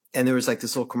 and there was like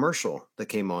this little commercial that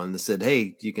came on that said,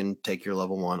 hey, you can take your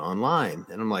level 1 online.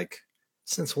 And I'm like,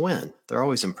 since when? They're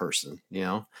always in person,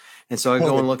 And so I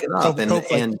go and look it up,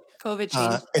 and COVID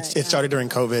changed. It started during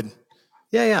COVID.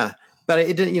 Yeah. But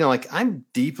it didn't, I'm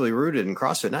deeply rooted in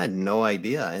CrossFit and I had no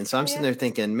idea. And so I'm sitting there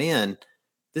thinking, man,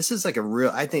 this is like a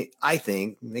real, I think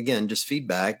again, just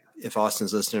feedback. If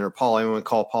Austin's listening or Paul, I want to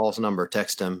call Paul's number,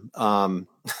 text him,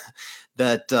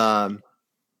 that,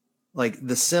 like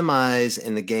the semis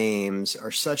and the games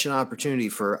are such an opportunity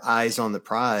for eyes on the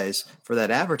prize for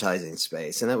that advertising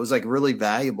space. And that was like really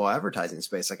valuable advertising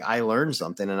space. Like I learned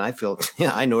something and I feel,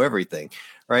 I know everything.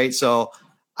 Right. So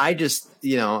I just,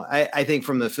 I think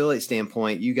from the affiliate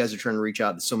standpoint, you guys are trying to reach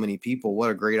out to so many people.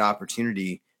 What a great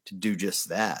opportunity to do just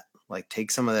that. Like take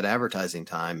some of that advertising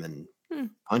time and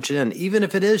punch it in, even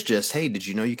if it is just, hey, did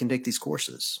you know you can take these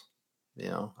courses?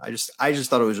 I just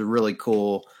thought it was a really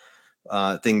cool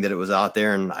thing that it was out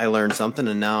there, and I learned something,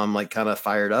 and now I'm like kind of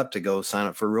fired up to go sign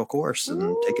up for a real course and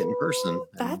take it in person.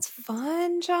 That's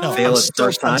fun, John. No, I'm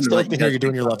stoked to hear you're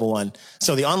doing your level 1.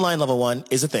 So the online level 1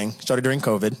 is a thing. Started during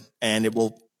COVID, and it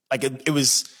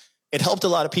helped a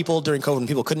lot of people during COVID when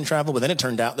people couldn't travel. But then it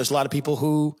turned out there's a lot of people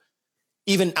who,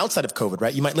 even outside of COVID,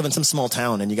 right? You might live in some small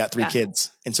town and you got 3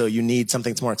 kids, and so you need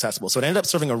something that's more accessible. So it ended up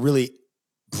serving a really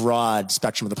broad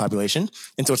spectrum of the population,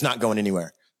 and so it's not going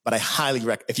anywhere. But I highly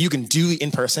recommend, if you can do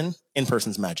in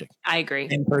person's magic. I agree.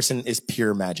 In person is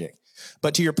pure magic.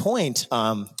 But to your point,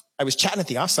 I was chatting at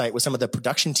the offsite with some of the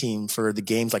production team for the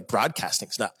games, like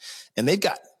broadcasting stuff, and they've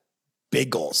got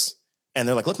big goals. And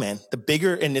they're like, look, man, the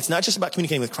bigger, and it's not just about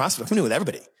communicating with CrossFit, communicating with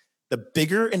everybody. The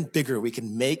bigger and bigger we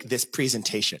can make this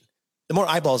presentation, the more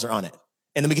eyeballs are on it.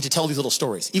 And then we get to tell these little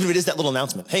stories. Even if it is that little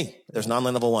announcement, hey, there's an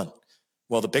online level 1.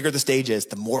 Well, the bigger the stage is,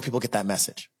 the more people get that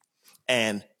message.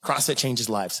 And CrossFit changes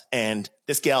lives. And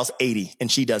this gal's 80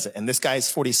 and she does it. And this guy's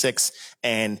 46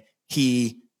 and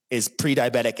he is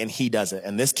pre-diabetic and he does it.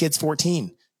 And this kid's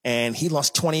 14 and he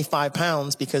lost 25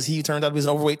 pounds because he turned out he was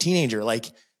an overweight teenager.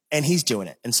 And he's doing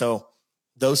it. And so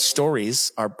those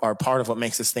stories are part of what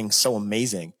makes this thing so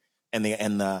amazing. And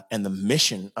the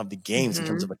mission of the games in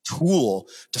terms of a tool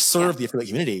to serve the affiliate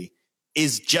community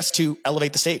is just to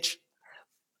elevate the stage,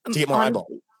 to get more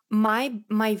eyeballs.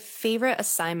 My favorite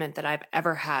assignment that I've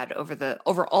ever had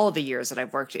over all the years that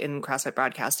I've worked in CrossFit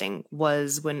broadcasting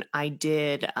was when I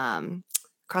did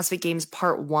CrossFit Games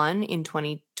Part 1 in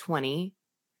 2020.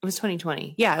 It was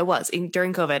 2020. Yeah, it was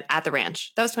during COVID at the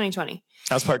ranch. That was 2020.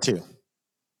 That was Part 2.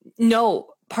 No,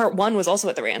 Part 1 was also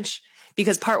at the ranch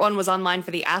because Part 1 was online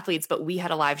for the athletes, but we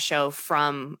had a live show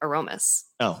from Aromas.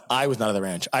 Oh, I was not at the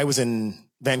ranch. I was in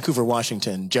Vancouver,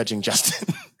 Washington, judging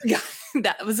Justin. Yeah.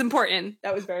 That was important.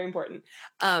 That was very important.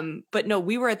 But no,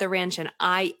 we were at the ranch and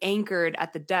I anchored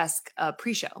at the desk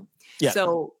pre-show. Yeah.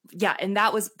 So yeah, and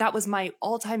that was my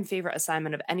all-time favorite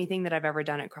assignment of anything that I've ever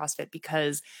done at CrossFit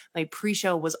because my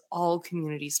pre-show was all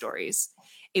community stories.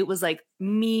 It was like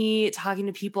me talking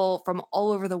to people from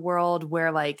all over the world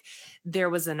where like there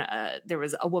was a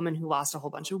woman who lost a whole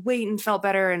bunch of weight and felt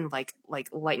better and like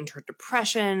lightened her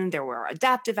depression. There were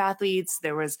adaptive athletes.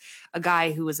 There was a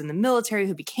guy who was in the military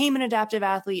who became an adaptive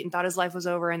athlete and thought his life was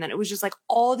over. And then it was just like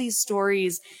all these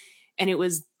stories. And it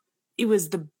was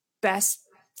the best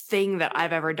thing that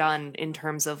I've ever done in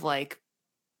terms of like,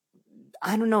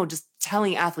 I don't know, just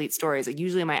telling athlete stories. Like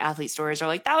usually my athlete stories are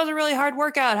like, that was a really hard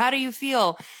workout. How do you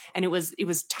feel? And it was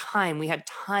time. We had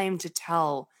time to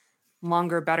tell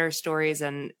longer, better stories.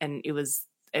 And it was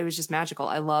just magical.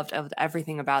 I loved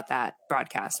everything about that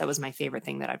broadcast. That was my favorite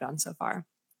thing that I've done so far.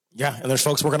 Yeah. And there's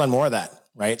folks working on more of that,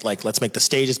 right? Like let's make the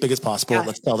stage as big as possible. Yeah,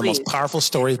 let's tell the most powerful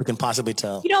stories we can possibly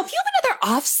tell. If you have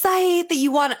another offsite that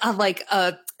you want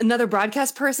another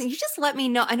broadcast person, you just let me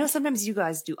know. I know sometimes you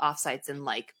guys do offsites in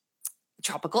like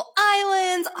tropical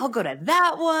islands. I'll go to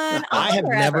that one. I have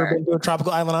never been to a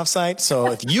tropical island offsite.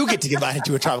 So if you get to get invited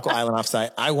to a tropical island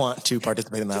offsite, I want to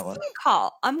participate in that one.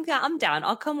 Call. I'm down.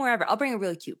 I'll come wherever. I'll bring a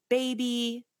really cute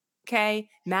baby. Okay.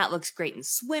 Matt looks great in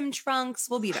swim trunks.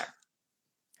 We'll be there.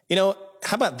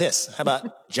 How about this? How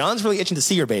about John's really itching to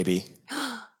see your baby.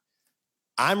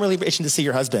 I'm really itching to see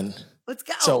your husband. Let's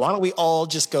go. So why don't we all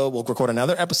just go, we'll record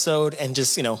another episode and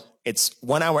just, it's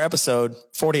 1 hour episode,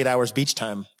 48 hours beach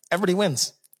time. Everybody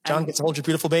wins. John gets to hold your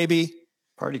beautiful baby.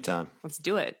 Party time. Let's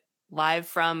do it. Live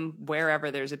from wherever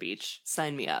there's a beach.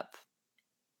 Sign me up.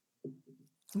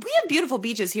 We have beautiful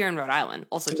beaches here in Rhode Island.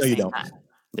 Also, no, you don't. That.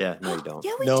 Yeah, no, you don't.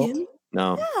 Yeah, we do.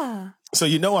 No. Yeah. So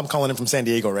I'm calling in from San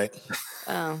Diego, right?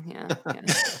 Oh, yeah.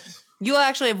 You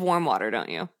actually have warm water, don't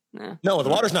you? Yeah. No, the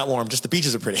water's not warm. Just the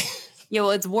beaches are pretty. Yeah,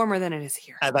 well, it's warmer than it is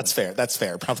here. That's fair. That's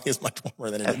fair. Probably is much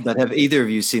warmer than it is. But have either of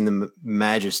you seen the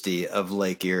majesty of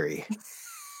Lake Erie?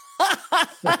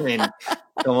 I mean,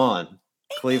 come on.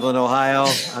 Cleveland, Ohio.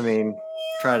 I mean,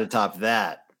 try to top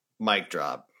that. Mic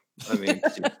drop. I mean,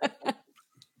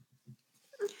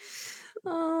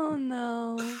 oh,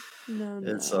 no.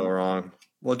 It's so wrong.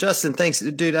 Well, Justin, thanks.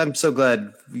 Dude, I'm so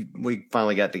glad we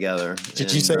finally got together.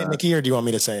 Did you say it, Nikki, or do you want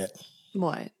me to say it?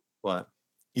 What?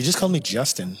 You just called me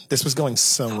Justin. This was going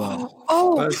so well.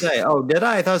 Oh. What did I say? Oh, did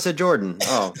I? I thought I said Jordan.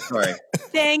 Oh, sorry.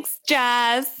 Thanks,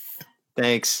 Jazz.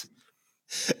 Thanks.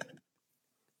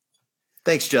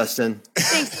 Thanks, Justin.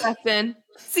 Thanks, Justin.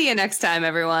 See you next time,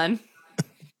 everyone.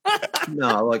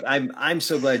 No, look, I'm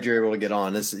so glad you're able to get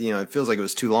on. This, it feels like it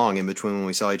was too long in between when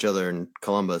we saw each other in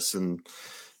Columbus and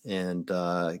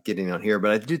getting on here.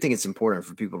 But I do think it's important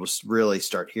for people to really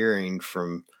start hearing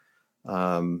from,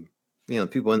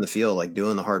 people in the field, like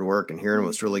doing the hard work and hearing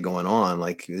what's really going on.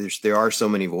 Like there are so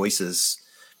many voices,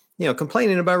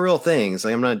 complaining about real things.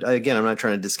 Like I'm not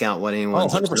trying to discount what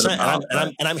anyone's 100%.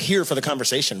 And I'm here for the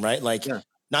conversation, right? Like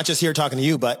not just here talking to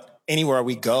you, but anywhere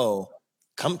we go,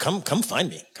 come find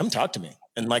me, come talk to me.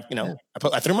 And like,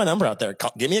 I threw my number out there.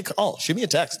 Give me a call, shoot me a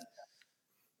text.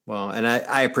 Well, and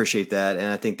I appreciate that. And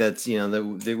I think that's,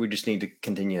 that we just need to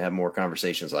continue to have more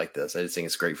conversations like this. I just think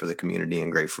it's great for the community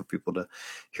and great for people to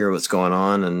hear what's going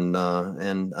on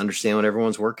and understand what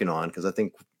everyone's working on. Because I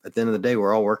think at the end of the day,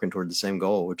 we're all working toward the same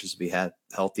goal, which is to be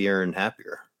healthier and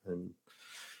happier. And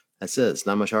that's it. It's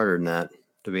not much harder than that,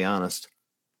 to be honest.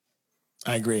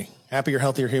 I agree. Happier,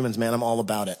 healthier humans, man. I'm all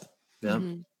about it. Yeah.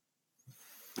 Mm-hmm.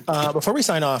 Before we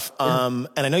sign off, and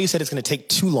I know you said it's going to take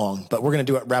too long, but we're going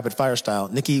to do it rapid fire style.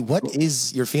 Nikki, what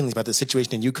is your feelings about the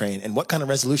situation in Ukraine, and what kind of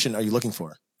resolution are you looking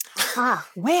for? So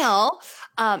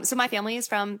my family is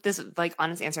from this, like,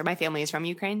 honest answer. My family is from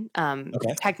Ukraine.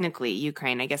 Technically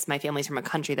Ukraine. I guess my family's from a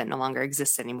country that no longer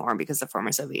exists anymore because the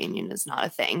former Soviet Union is not a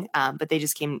thing. But they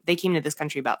came to this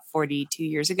country about 42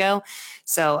 years ago.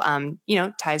 So,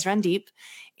 ties run deep.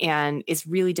 And it's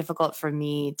really difficult for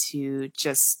me to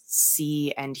just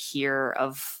see and hear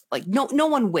of, like, no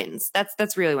one wins.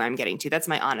 That's really what I'm getting to. That's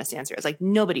my honest answer. It's like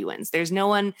nobody wins. There's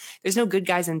no good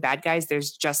guys and bad guys.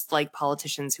 There's just like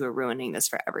politicians who are ruining this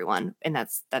for everyone. And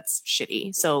that's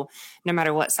shitty. So no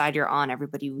matter what side you're on,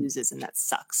 everybody loses, and that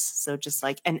sucks. So just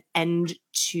like an end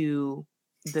to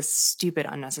this stupid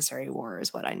unnecessary war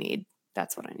is what I need.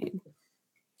 That's what I need.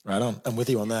 Right on. I'm with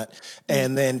you on that.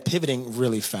 And then pivoting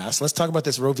really fast, let's talk about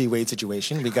this Roe v. Wade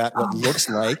situation. We got what looks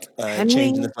like a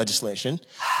change in the legislation.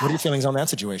 What are your feelings on that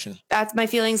situation? My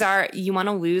feelings are, you want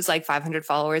to lose like 500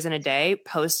 followers in a day,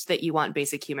 post that you want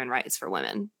basic human rights for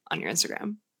women on your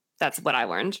Instagram. That's what I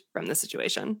learned from the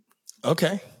situation.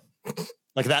 Okay.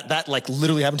 Like that like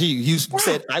literally happened to you. You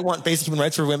said, I want basic human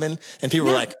rights for women. And people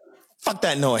were like, fuck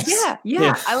that noise.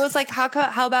 Yeah. I was like,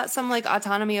 how about some like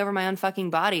autonomy over my own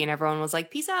fucking body? And everyone was like,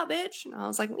 peace out, bitch. And I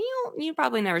was like, you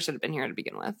probably never should have been here to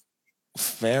begin with.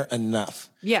 Fair enough.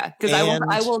 Yeah, because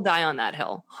I will die on that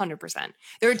hill, 100%.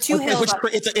 There are two hills.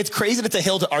 It's crazy that it's a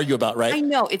hill to argue about, right? I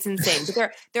know, it's insane.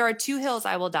 But there are two hills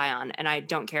I will die on, and I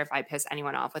don't care if I piss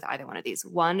anyone off with either one of these.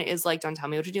 One is like, don't tell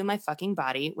me what to do with my fucking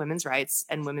body, women's rights,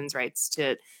 and women's rights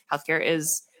to healthcare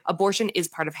abortion is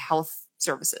part of health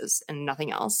services and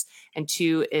nothing else. And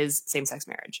two is same-sex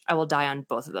marriage. I will die on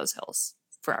both of those hills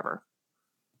forever.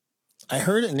 I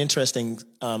heard an interesting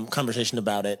conversation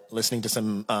about it, listening to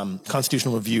some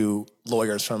constitutional review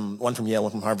lawyers, one from Yale,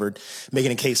 one from Harvard,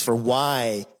 making a case for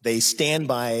why they stand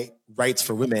by rights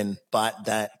for women, but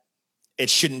that it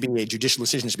shouldn't be a judicial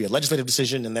decision, it should be a legislative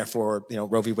decision, and therefore,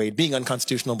 Roe v. Wade being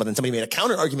unconstitutional. But then somebody made a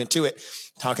counter argument to it,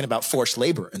 talking about forced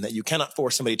labor, and that you cannot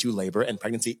force somebody to labor, and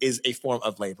pregnancy is a form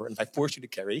of labor. And if I force you to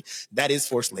carry, that is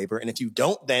forced labor. And if you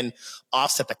don't then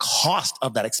offset the cost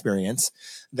of that experience,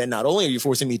 then not only are you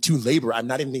forcing me to labor, I'm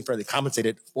not even being fairly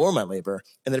compensated for my labor.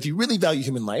 And that if you really value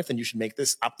human life, then you should make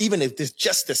this up, even if this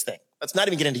just this thing. Let's not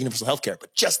even get into universal health care,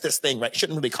 but just this thing, right? It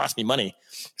shouldn't really cost me money,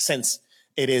 since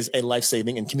it is a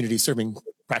life-saving and community-serving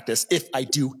practice if I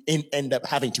do end up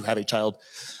having to have a child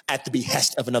at the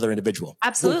behest of another individual.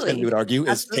 Absolutely. Which we would argue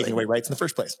is taking away rights in the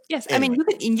first place. Yes. Anyway.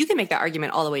 I mean, you can make that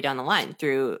argument all the way down the line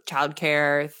through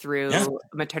childcare, through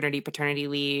maternity, paternity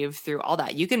leave, through all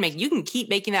that. You can keep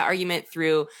making that argument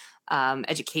through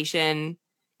education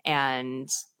and,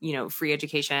 free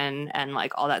education and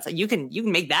like all that. So you can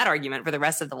make that argument for the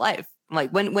rest of the life.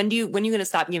 Like when are you going to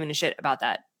stop giving a shit about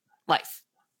that life?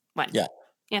 When?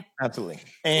 Yeah, absolutely.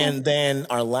 And then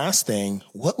our last thing,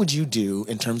 what would you do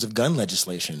in terms of gun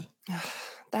legislation?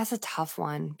 That's a tough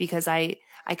one, because I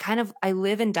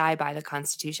live and die by the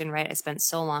Constitution, right? I spent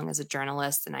so long as a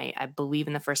journalist, and I believe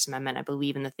in the First Amendment. I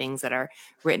believe in the things that are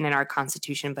written in our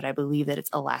Constitution, but I believe that it's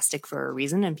elastic for a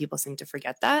reason, and people seem to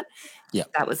forget that. Yeah.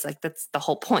 That's the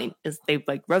whole point, is they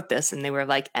like wrote this and they were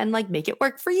like, and like, make it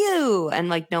work for you. And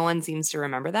like, no one seems to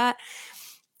remember that.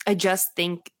 I just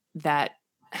think that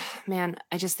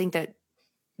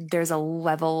there's a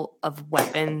level of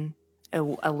weaponry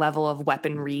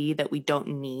that we don't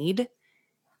need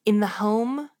in the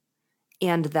home.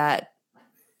 And that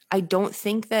I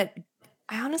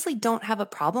honestly don't have a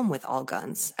problem with all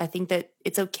guns. I think that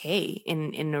it's okay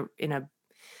in a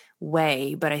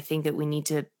way, but I think that we need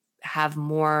to have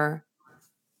more,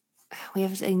 we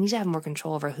need to have more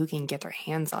control over who can get their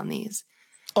hands on these.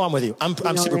 Oh, I'm with you. I'm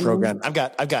super programmed. I've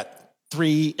got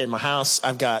 3 in my house.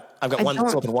 I've got one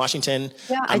that's up in Washington.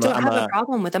 Yeah, I don't have a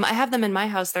problem with them. I have them in my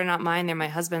house. They're not mine. They're my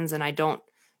husband's, and I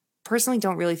personally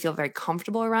don't really feel very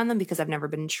comfortable around them because I've never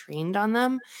been trained on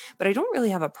them. But I don't really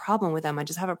have a problem with them. I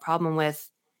just have a problem with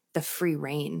the free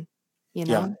reign. You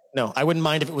know? Yeah. No, I wouldn't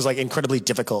mind if it was like incredibly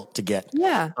difficult to get.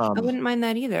 Yeah, I wouldn't mind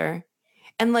that either.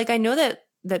 And like I know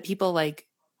that people like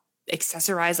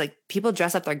accessorize, like people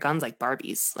dress up their guns like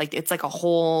Barbies. Like it's like a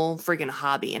whole freaking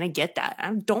hobby, and I get that.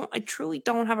 I truly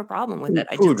don't have a problem with it.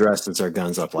 Who dresses their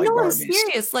guns up like Barbies? I'm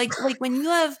serious. Like when you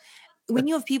have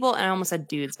people, and I almost said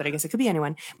dudes, but I guess it could be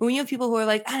anyone. But when you have people who are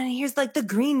like, here's like the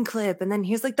green clip, and then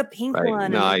here's like the pink one, no,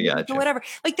 and I got you. Whatever.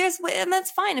 Like and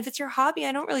that's fine if it's your hobby.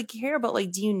 I don't really care. But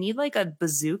like, do you need like a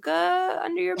bazooka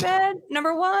under your bed?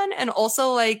 Number one, and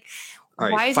also like. All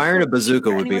right, firing a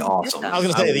bazooka would be awesome. I was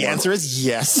going to say the answer is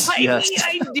yes. Yes,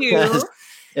 I do.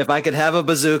 If I could have a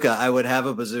bazooka, I would have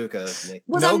a bazooka.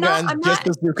 Well, just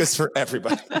bazookas for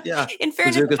everybody. Yeah. In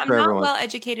fairness, I'm not well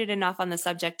educated enough on the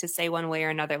subject to say one way or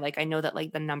another. Like I know that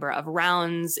like the number of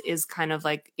rounds is kind of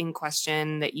like in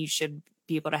question that you should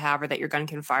be able to have, or that your gun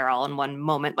can fire all in one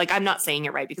moment. Like I'm not saying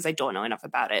it right because I don't know enough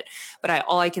about it. But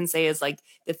all I can say is like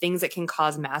the things that can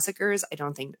cause massacres, I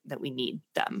don't think that we need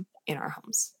them in our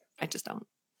homes. I just don't.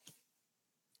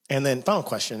 And then final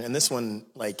question, and this one,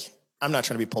 like, I'm not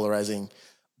trying to be polarizing,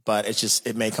 but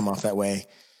it may come off that way.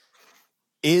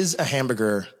 Is a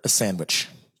hamburger a sandwich?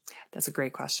 That's a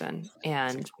great question.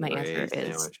 And my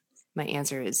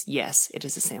answer is yes, it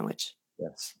is a sandwich.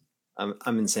 Yes.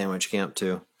 I'm in sandwich camp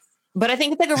too. But I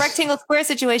think it's like a rectangle square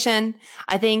situation.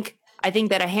 I think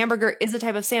that a hamburger is a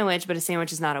type of sandwich, but a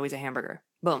sandwich is not always a hamburger.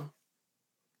 Boom.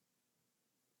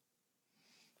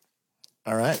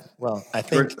 All right. Well, I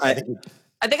think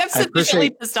I've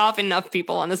sufficiently pissed off enough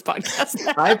people on this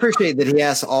podcast. I appreciate that he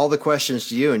asked all the questions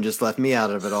to you and just left me out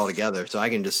of it altogether, so I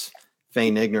can just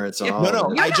feign ignorance on all of it.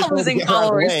 You're not losing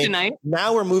followers tonight.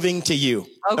 Now we're moving to you.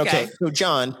 Okay. So,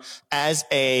 John, as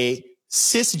a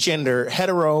cisgender,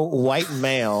 hetero, white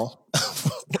male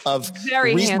of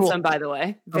very handsome, by the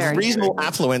way, very reasonable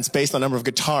affluence based on number of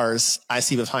guitars I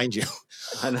see behind you.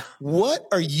 What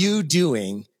are you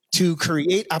doing to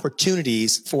create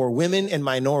opportunities for women and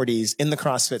minorities in the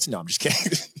CrossFit? No, I'm just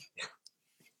kidding.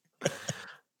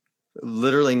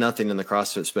 Literally nothing in the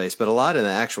CrossFit space, but a lot in the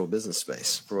actual business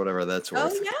space, for whatever that's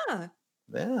worth. Oh, yeah.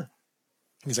 Yeah.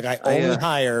 He's like, I only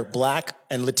hire Black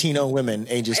and Latino women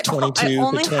ages 22 to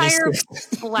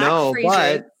 26. No,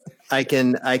 but I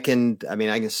can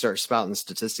start spouting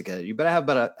statistic at you, but I have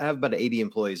about 80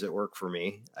 employees that work for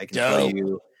me. I can tell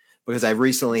you, because I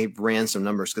recently ran some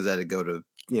numbers because I had to go to,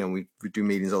 we do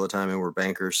meetings all the time and we're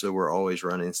bankers. So we're always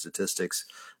running statistics.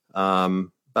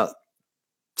 About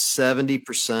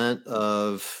 70%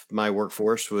 of my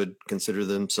workforce would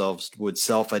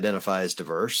self-identify as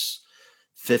diverse.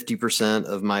 50%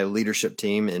 of my leadership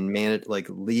team and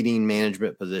leading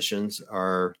management positions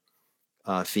are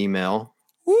female.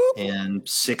 Whoop. And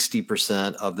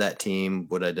 60% of that team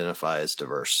would identify as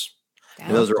diverse.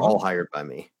 And those are all hired by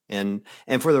me. And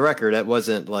for the record, that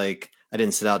wasn't like I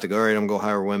didn't sit out to go, all right, I'm going to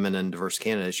hire women and diverse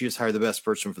candidates. You just hire the best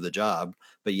person for the job,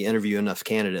 but you interview enough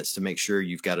candidates to make sure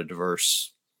you've got a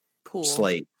diverse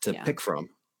slate to pick from.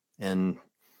 And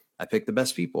I picked the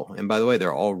best people. And by the way,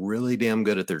 they're all really damn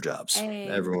good at their jobs.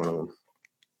 Every one of them.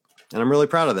 And I'm really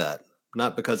proud of that.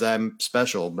 Not because I'm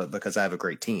special, but because I have a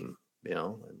great team, But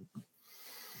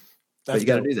you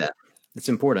got to do that. It's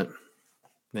important.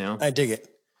 I dig it.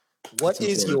 What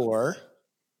is your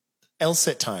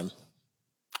LSIT time?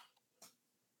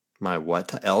 My what?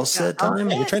 LSIT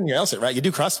time? You're training your LSIT, right? You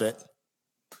do CrossFit.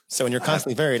 So when you're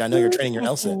constantly varied, I know you're training your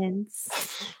LSIT.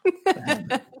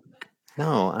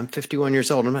 No, I'm 51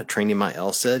 years old. I'm not training my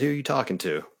LSIT. Who are you talking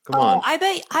to? Come on.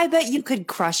 I bet you could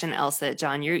crush an LSIT,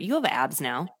 John. You have abs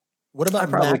now. What about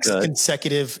max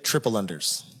consecutive triple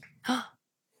unders?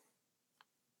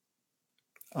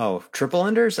 Oh, triple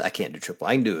unders? I can't do triple.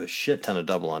 I can do a shit ton of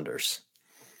double unders.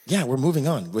 Yeah, we're moving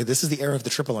on. This is the era of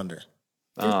the triple under.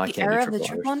 I can't do era of the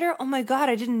triple under? Oh my God,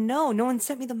 I didn't know. No one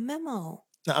sent me the memo.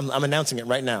 No, I'm announcing it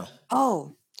right now.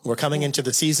 Oh. We're coming into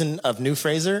the season of New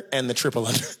Fraser and the triple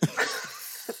under.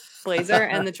 Blazer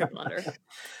and the triple under.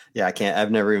 Yeah, I can't.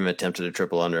 I've never even attempted a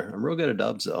triple under. I'm real good at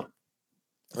dubs, though.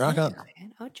 Rock on.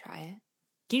 I would try it.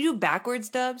 Can you do backwards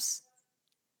dubs?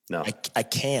 No. I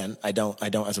can. I don't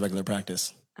as a regular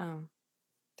practice. Oh.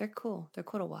 They're cool. They're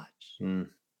cool to watch.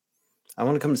 I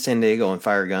want to come to San Diego and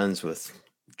fire guns with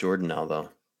Jordan now, though.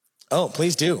 Oh,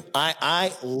 please do.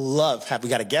 I love we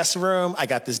got a guest room. I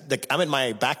got this. I'm in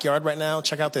my backyard right now.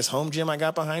 Check out this home gym I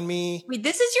got behind me. Wait,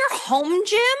 this is your home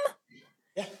gym?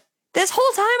 Yeah. This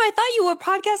whole time I thought you were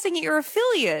podcasting at your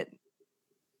affiliate.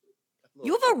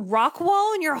 You have a rock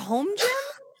wall in your home gym?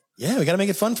 Yeah, we got to make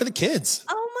it fun for the kids.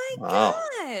 Oh my Wow.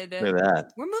 God. Look at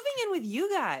that. We're moving in with you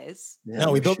guys. Yeah,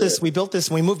 No, we built this. When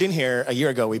we moved in here a year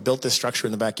ago, we built this structure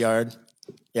in the backyard.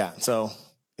 Yeah. So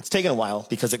it's taken a while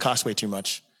because it costs way too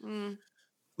much.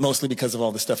 Mostly because of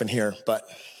all the stuff in here, but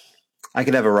I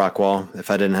could have a rock wall if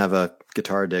I didn't have a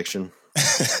guitar addiction.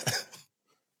 That's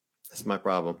my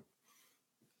problem.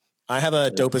 I have a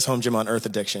dopest home gym on earth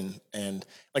addiction, and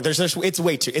like it's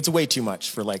way too much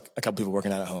for like a couple people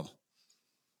working out at home.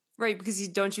 Right, because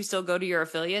don't you still go to your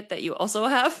affiliate that you also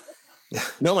have?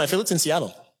 No, my affiliate's in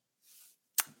Seattle.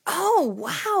 Oh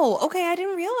wow! Okay, I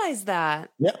didn't realize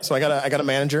that. Yeah, so I got a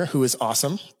manager who is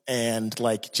awesome and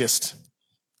like just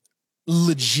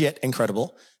legit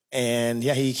incredible. And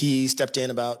yeah, he stepped in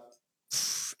about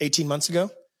 18 months ago,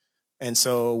 and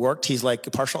so worked. He's like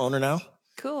a partial owner now.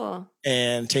 Cool.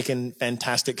 And taking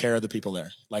fantastic care of the people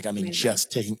there. Like, I mean, Amazing.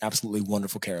 just taking absolutely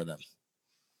wonderful care of them.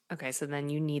 Okay, so then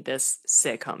you need this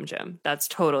sick home gym. That's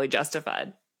totally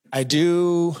justified. I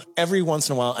do every once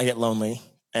in a while. I get lonely,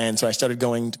 and so I started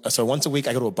going. So once a week,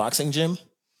 I go to a boxing gym,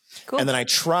 Cool. and then I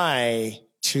try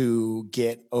to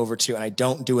get over to, and I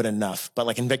don't do it enough. But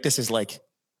like Invictus is like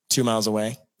 2 miles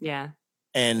away. Yeah.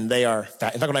 And they are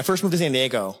fat. In fact, when I first moved to San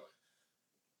Diego,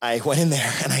 I went in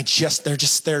there and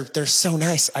they're so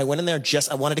nice. I went in there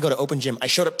I wanted to go to open gym. I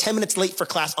showed up 10 minutes late for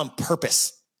class on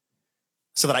purpose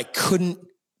so that I couldn't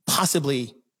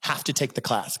possibly have to take the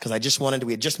class. Cause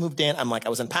we had just moved in. I'm like, I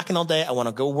was unpacking all day. I want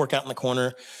to go work out in the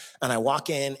corner. And I walk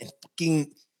in and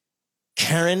fucking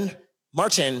Karen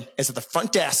Martin is at the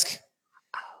front desk.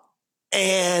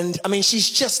 And I mean, she's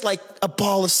just like a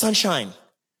ball of sunshine.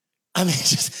 I mean,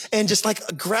 just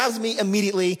like grabs me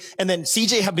immediately. And then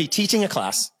CJ had me teaching a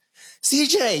class.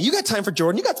 CJ, you got time for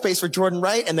Jordan. You got space for Jordan,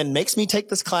 right? And then makes me take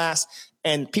this class,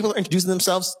 and people are introducing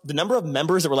themselves. The number of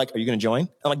members that were like, are you going to join?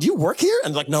 I'm like, do you work here?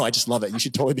 And they're like, no, I just love it. You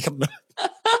should totally become a member.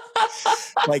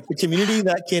 Like the community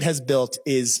that kid has built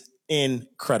is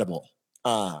incredible.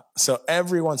 So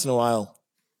every once in a while,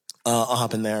 I'll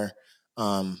hop in there.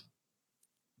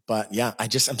 But yeah, I'm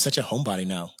such a homebody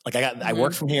now. Like I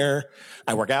work from here.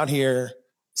 I work out here.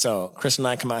 So Chris and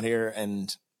I come out here,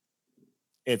 and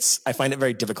I find it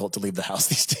very difficult to leave the house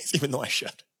these days, even though I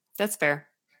should. That's fair.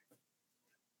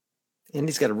 And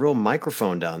he's got a real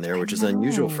microphone down there, which is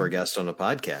unusual for a guest on a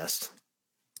podcast.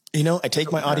 You know, I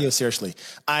take my audio seriously.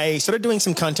 I started doing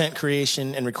some content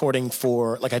creation and recording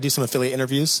I do some affiliate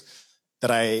interviews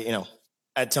that I,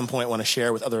 at some point want to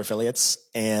share with other affiliates.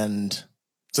 And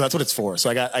so that's what it's for. So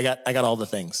I got all the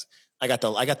things. I got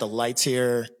the lights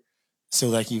here, so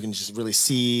like you can just really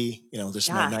see, there's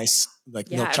my nice milk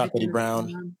chocolatey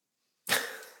brown.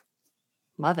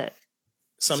 Love it.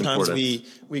 Sometimes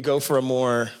we go for a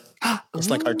more it's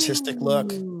like artistic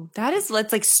look. That's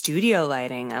like studio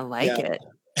lighting. I like it.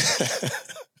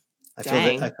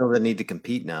 I feel the need to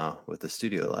compete now with the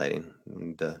studio lighting.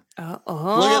 Look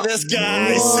at this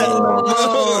guy.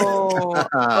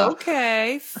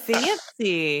 Okay,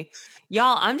 fancy.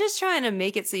 Y'all, I'm just trying to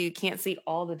make it so you can't see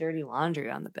all the dirty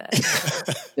laundry on the bed.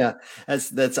 Yeah,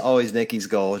 that's always Nikki's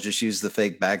goal. Just use the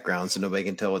fake background so nobody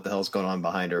can tell what the hell's going on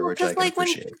behind her, which I can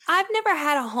appreciate. I've never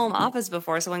had a home office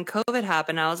before, so when COVID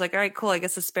happened, I was like, all right, cool. I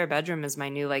guess the spare bedroom is my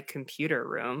new like computer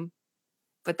room.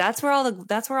 But that's where all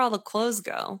the clothes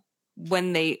go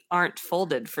when they aren't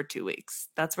folded for 2 weeks.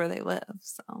 That's where they live.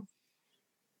 So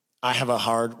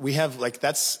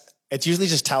it's usually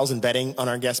just towels and bedding on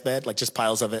our guest bed, like just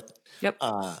piles of it. Yep.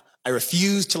 I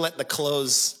refuse to let the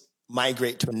clothes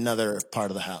migrate to another part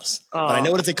of the house. Oh. But I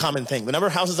know it's a common thing. The number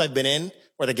of houses I've been in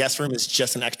where the guest room is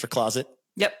just an extra closet.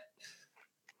 Yep.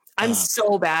 I'm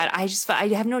so bad. I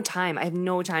have no time. I have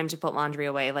no time to put laundry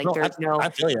away. Like I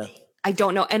feel you. I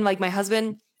don't know. And like my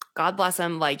husband, God bless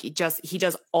him, like he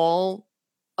does all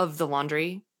of the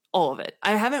laundry, all of it.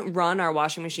 I haven't run our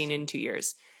washing machine in 2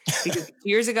 years because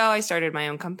years ago I started my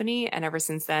own company, and ever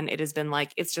since then it has been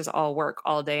like it's just all work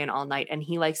all day and all night. And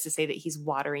he likes to say that he's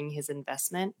watering his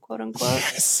investment, quote unquote.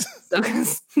 Yes. So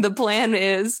 'cause the plan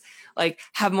is like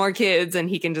have more kids and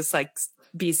he can just like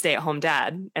be stay-at-home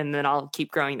dad, and then I'll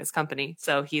keep growing this company.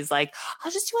 So he's like,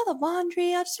 I'll just do all the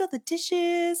laundry, I'll just do all the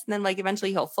dishes, and then like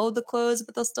eventually he'll fold the clothes,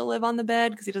 but they'll still live on the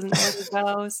bed because he doesn't know where to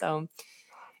go. So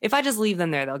if I just leave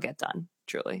them there, they'll get done.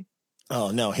 Truly.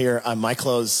 Oh no, here my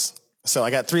clothes. So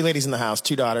I got 3 ladies in the house,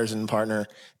 2 daughters and a partner,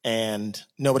 and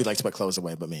nobody likes to put clothes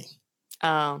away but me.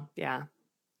 Oh yeah.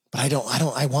 But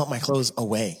I want my clothes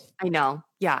away. I know.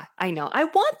 Yeah, I know. I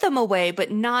want them away, but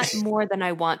not more than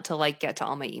I want to like get to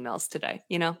all my emails today,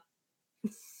 No,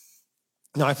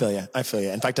 I feel you.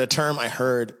 In fact, a term I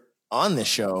heard on this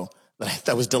show that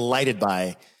I was delighted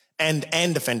by,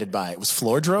 and offended by it. It was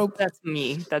floordrobe. That's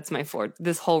me. That's my floor.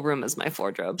 This whole room is my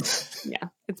floordrobe. Yeah,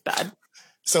 it's bad.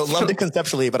 So loved it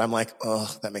conceptually, but I'm like,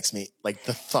 oh, that makes me like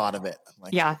the thought of it. I'm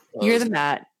like, yeah, oh. you're the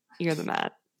Matt. You're the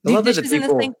Matt. I Do love that dishes the in the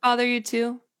people- sink bother you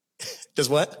too? Does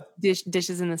what?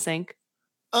 Dishes in the sink.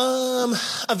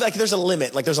 Like there's a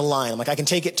limit, like there's a line. I'm like, I can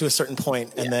take it to a certain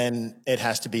point and then it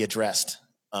has to be addressed.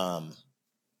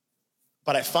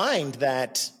 But I find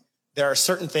that there are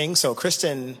certain things. So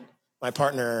Kristen, my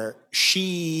partner,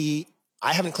 I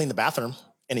haven't cleaned the bathroom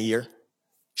in a year.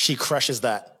 She crushes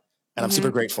that. And I'm super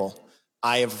grateful.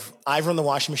 I've run the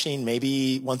washing machine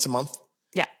maybe once a month.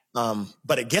 Yeah.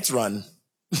 But it gets run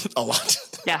a lot.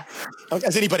 Yeah.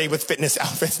 As anybody with fitness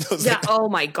outfits knows. Yeah. Oh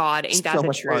my God. Ain't that so the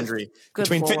much truth? laundry. Good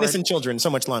Between Lord. fitness and children,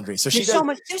 so much laundry. So There's so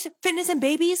much. There's fitness and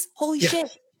babies. Holy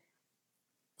shit.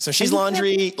 So she's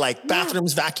laundry, like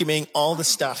bathrooms, vacuuming, all the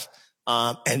stuff.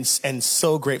 And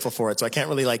so grateful for it. So I can't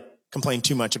really like complain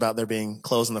too much about there being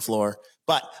clothes on the floor,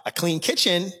 but a clean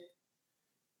kitchen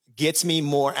gets me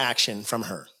more action from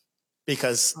her,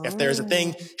 because if there's a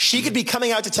thing, she could be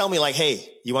coming out to tell me like, hey,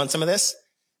 you want some of this?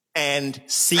 And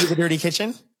see the dirty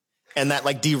kitchen. And that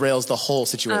like derails the whole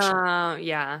situation.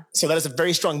 Yeah. So that is a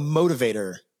very strong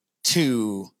motivator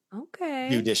to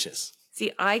do dishes.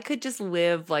 See, I could just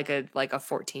live like a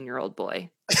 14-year-old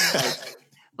boy.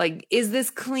 Like, is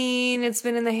this clean? It's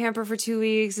been in the hamper for 2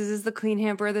 weeks. Is this the clean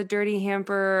hamper or the dirty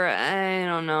hamper? I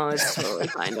don't know. It's totally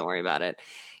fine. Don't worry about it.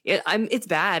 It's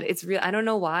bad. It's real. I don't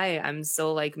know why I'm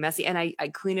so like messy, and I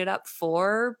clean it up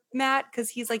for Matt because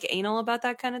he's like anal about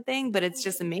that kind of thing. But it's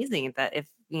just amazing that if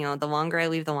the longer I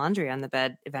leave the laundry on the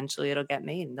bed, eventually it'll get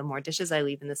made. And the more dishes I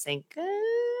leave in the sink, they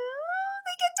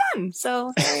get done.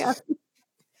 So there you go.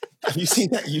 Have you seen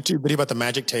that YouTube video about the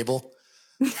magic table?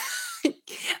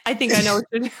 I think I know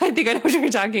what you're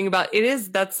talking about.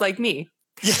 That's like me.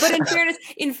 Yeah. But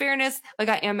in fairness, like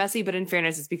I am messy, but in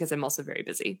fairness, it's because I'm also very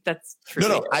busy. That's true.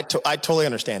 No, I totally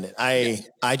understand it.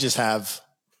 I just have,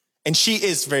 and she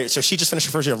is so she just finished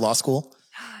her first year of law school.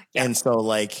 Yeah. And so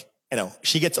like,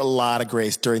 she gets a lot of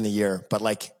grace during the year, but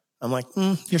like, I'm like,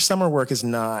 your summer work is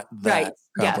not that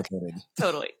complicated.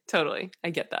 Yeah. Totally.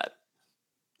 I get that.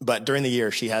 But during the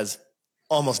year, she has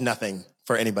almost nothing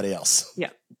for anybody else. Yeah.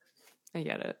 I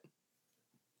get it.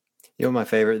 You know, my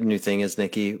favorite new thing is,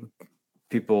 Nikki,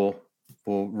 people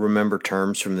will remember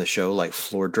terms from the show like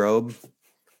floordrobe.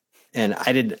 And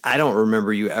I don't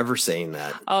remember you ever saying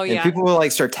that. Oh, yeah. And people will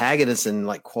like start tagging us in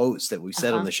like quotes that we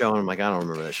said on the show. And I'm like, I don't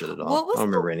remember that shit at all. I don't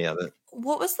remember any of it.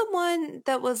 What was the one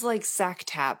that was like sack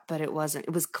tap, but it wasn't?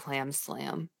 It was clam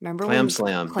slam. Remember? Clam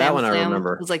slam. That one I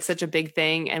remember. It was like such a big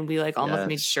thing. And we like almost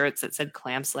made shirts that said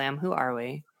clam slam. Who are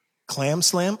we? Clam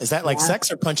slam? Is that like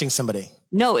sex or punching somebody?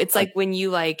 No, it's like when you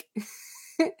like...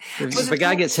 If a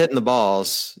guy gets hit in the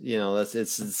balls,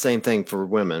 it's the same thing for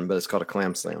women, but it's called a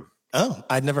clam slam. Oh,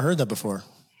 I'd never heard that before.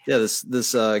 Yeah,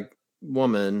 this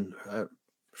woman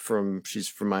she's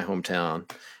from my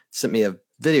hometown sent me a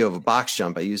video of a box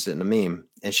jump. I used it in a meme,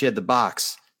 and she had the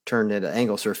box turned at an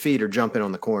angle so her feet are jumping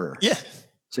on the corner. Yeah.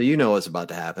 So you know what's about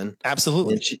to happen.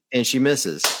 Absolutely. And she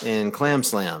misses and clam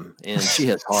slam, and she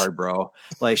hits hard, bro.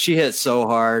 Like she hit so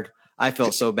hard. I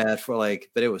felt so bad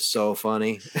but it was so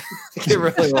funny. It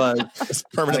really was.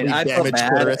 I felt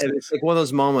bad. And it's like one of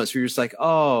those moments where you're just like,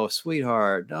 oh,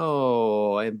 sweetheart,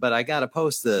 no, but I got to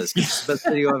post this. It's the best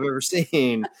video I've ever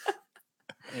seen.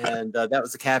 And that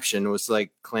was the caption. It was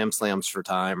like clam slams for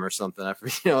time or something.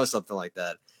 Something like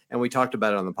that. And we talked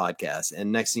about it on the podcast.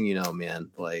 And next thing you know, man,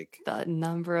 like the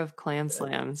number of clam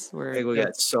slams we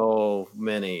got so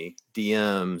many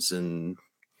DMs and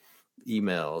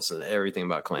emails and everything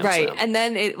about clam slam. And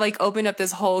then it like opened up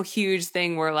this whole huge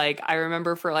thing where like I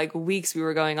remember for like weeks we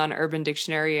were going on Urban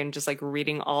Dictionary and just like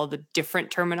reading all the different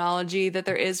terminology that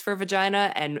there is for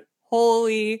vagina, and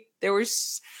there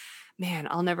was, man,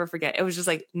 I'll never forget. It was just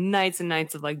like nights and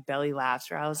nights of like belly laughs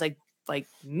where I was like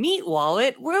meat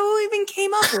wallet, who even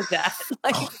came up with that?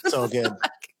 Like so good.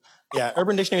 Yeah,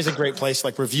 Urban Dictionary is a great place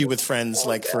like review with friends for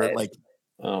like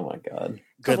oh my god,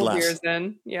 good laughs. Beers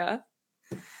in. Yeah.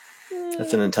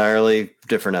 That's an entirely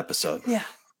different episode. Yeah.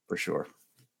 For sure.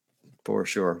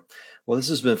 Well, this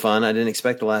has been fun. I didn't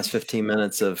expect the last 15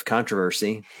 minutes of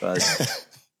controversy, but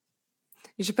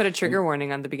you should put a trigger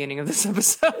warning on the beginning of this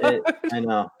episode. I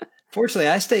know. Fortunately,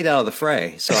 I stayed out of the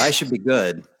fray, so I should be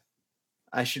good.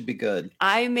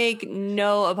 I make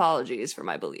no apologies for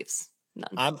my beliefs.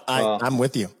 None. I'm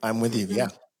with you. Yeah.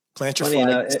 Plant your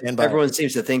flag. Stand by. Everyone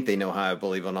seems to think they know how I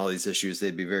believe on all these issues.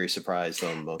 They'd be very surprised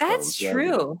on both. That's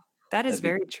true. That is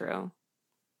very true.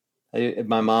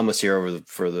 My mom was here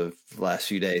for the last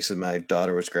few days, and my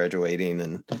daughter was graduating,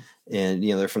 and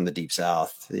they're from the deep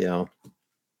South,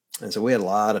 And so we had a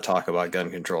lot of talk about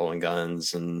gun control and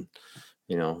guns and,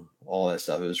 all that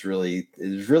stuff. It was really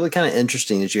kind of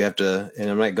interesting that you have to, and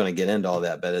I'm not going to get into all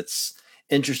that, but it's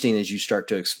interesting as you start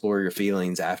to explore your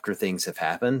feelings after things have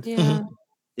happened. Yeah.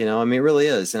 I mean, it really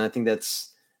is. And I think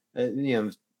that's,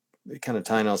 kind of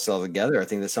tying us all together. I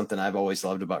think that's something I've always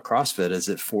loved about CrossFit is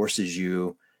it forces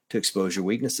you to expose your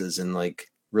weaknesses and like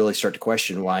really start to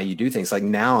question why you do things. Like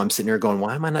now I'm sitting here going,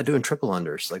 why am I not doing triple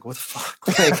unders? Like what the fuck?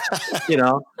 Like,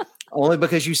 only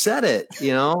because you said it,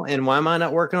 and why am I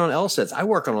not working on L sets? I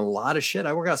work on a lot of shit.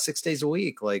 I work out 6 days a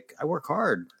week. Like I work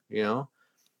hard,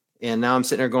 and now I'm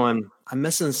sitting there going, I'm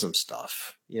missing some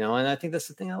stuff, and I think that's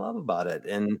the thing I love about it.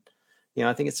 And,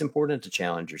 I think it's important to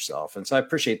challenge yourself. And so I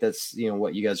appreciate that's,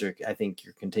 what you guys are, I think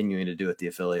you're continuing to do at the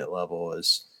affiliate level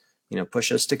is,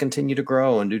 push us to continue to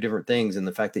grow and do different things. And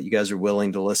the fact that you guys are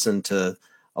willing to listen to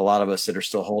a lot of us that are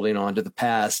still holding on to the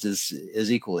past is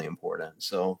equally important.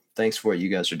 So thanks for what you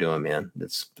guys are doing, man.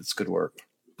 It's good work.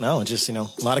 No, just, a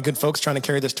lot of good folks trying to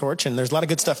carry this torch, and there's a lot of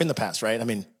good stuff in the past, right? I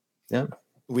mean, yeah,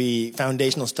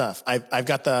 foundational stuff. I've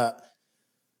got the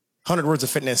 100 Words of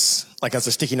Fitness, like as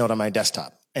a sticky note on my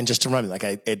desktop. And just to remind me, like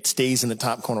it stays in the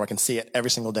top corner. I can see it every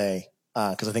single day.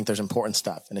 Cause I think there's important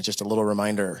stuff. And it's just a little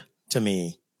reminder to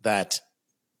me that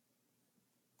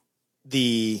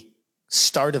the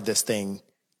start of this thing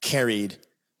carried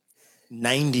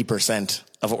 90%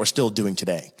 of what we're still doing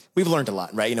today. We've learned a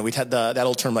lot, right? We've had that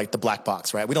old term, like the black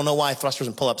box, right? We don't know why thrusters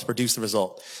and pull-ups produce the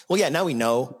result. Well, yeah, now we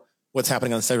know what's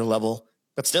happening on the cellular level,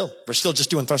 but still, we're still just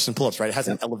doing thrusters and pull-ups, right? It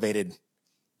hasn't elevated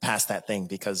past that thing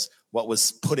because what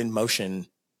was put in motion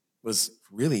was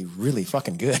really, really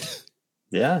fucking good.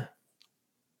 Yeah.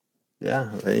 Yeah.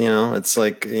 It's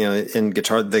like, in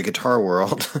the guitar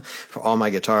world, for all my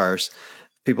guitars,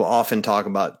 people often talk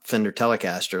about Fender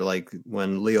Telecaster. Like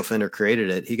when Leo Fender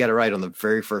created it, he got it right on the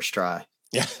very first try.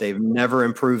 Yeah. They've never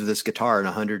improved this guitar in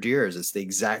 100 years. It's the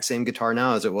exact same guitar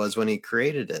now as it was when he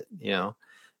created it,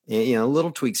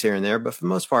 little tweaks here and there, but for the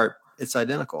most part, it's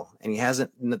identical.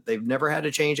 And they've never had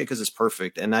to change it because it's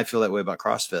perfect. And I feel that way about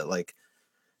CrossFit. Like,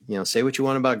 say what you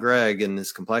want about Greg and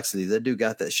his complexity. That dude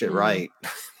got that shit right.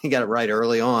 He got it right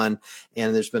early on.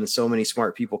 And there's been so many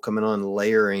smart people coming on,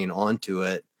 layering onto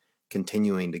it,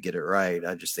 continuing to get it right.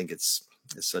 I just think it's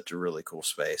such a really cool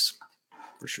space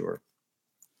for sure.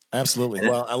 Absolutely.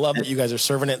 Well, I love that you guys are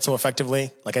serving it so effectively.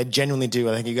 Like I genuinely do.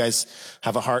 I think you guys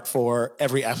have a heart for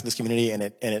every aspect of this community, and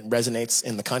it resonates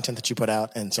in the content that you put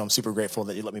out. And so I'm super grateful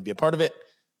that you let me be a part of it.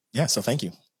 Yeah. So thank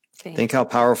you. Think how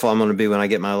powerful I'm going to be when I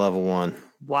get my level 1.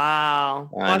 Wow.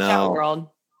 Watch out, world.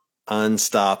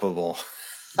 Unstoppable.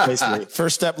 Basically,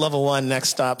 first step, level 1, next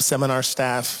stop, seminar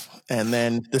staff. And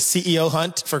then the CEO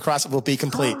hunt for CrossFit will be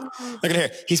complete. Look at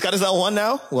here. He's got his L1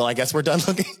 now. Well, I guess we're done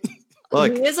looking.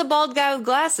 Look, he is a bald guy with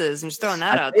glasses. I'm just throwing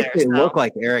that out there. They look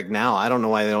like Eric now. I don't know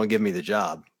why they don't give me the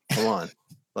job. Come on.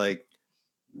 Like,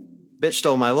 bitch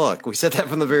stole my look. We said that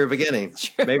from the very beginning.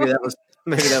 Maybe that was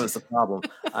the problem.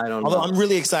 I don't know. Although I'm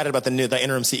really excited about the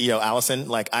interim CEO, Allison.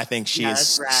 Like, I think she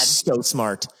is so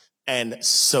smart and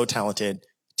so talented.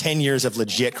 10 years of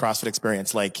legit CrossFit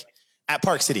experience, like at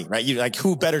Park City, right? You like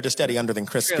who better to study under than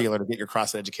Chris Spieler to get your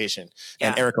CrossFit education? Yeah.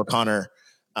 And Eric O'Connor.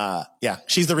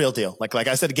 She's the real deal. Like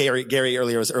I said, Gary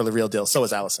earlier was early real deal. So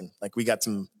is Allison. Like we got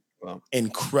some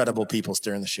incredible people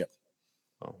steering the ship.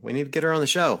 Well, we need to get her on the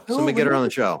show. Somebody get her on the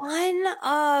show.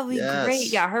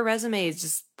 Great. Yeah. Her resume is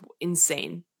just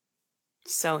insane.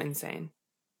 So insane.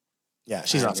 Yeah.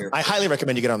 She's awesome. I highly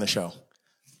recommend you get on the show.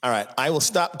 All right. I will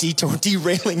stop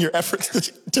derailing your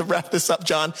efforts to wrap this up,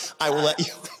 John. I will let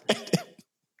you.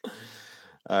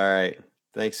 All right.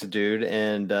 Thanks, dude.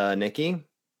 And Nikki,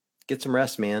 get some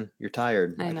rest, man. You're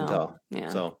tired. I know. Can tell. Yeah.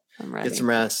 So get some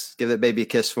rest. Give that baby a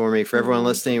kiss for me. For everyone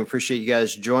listening, we appreciate you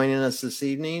guys joining us this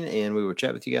evening, and we will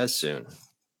chat with you guys soon.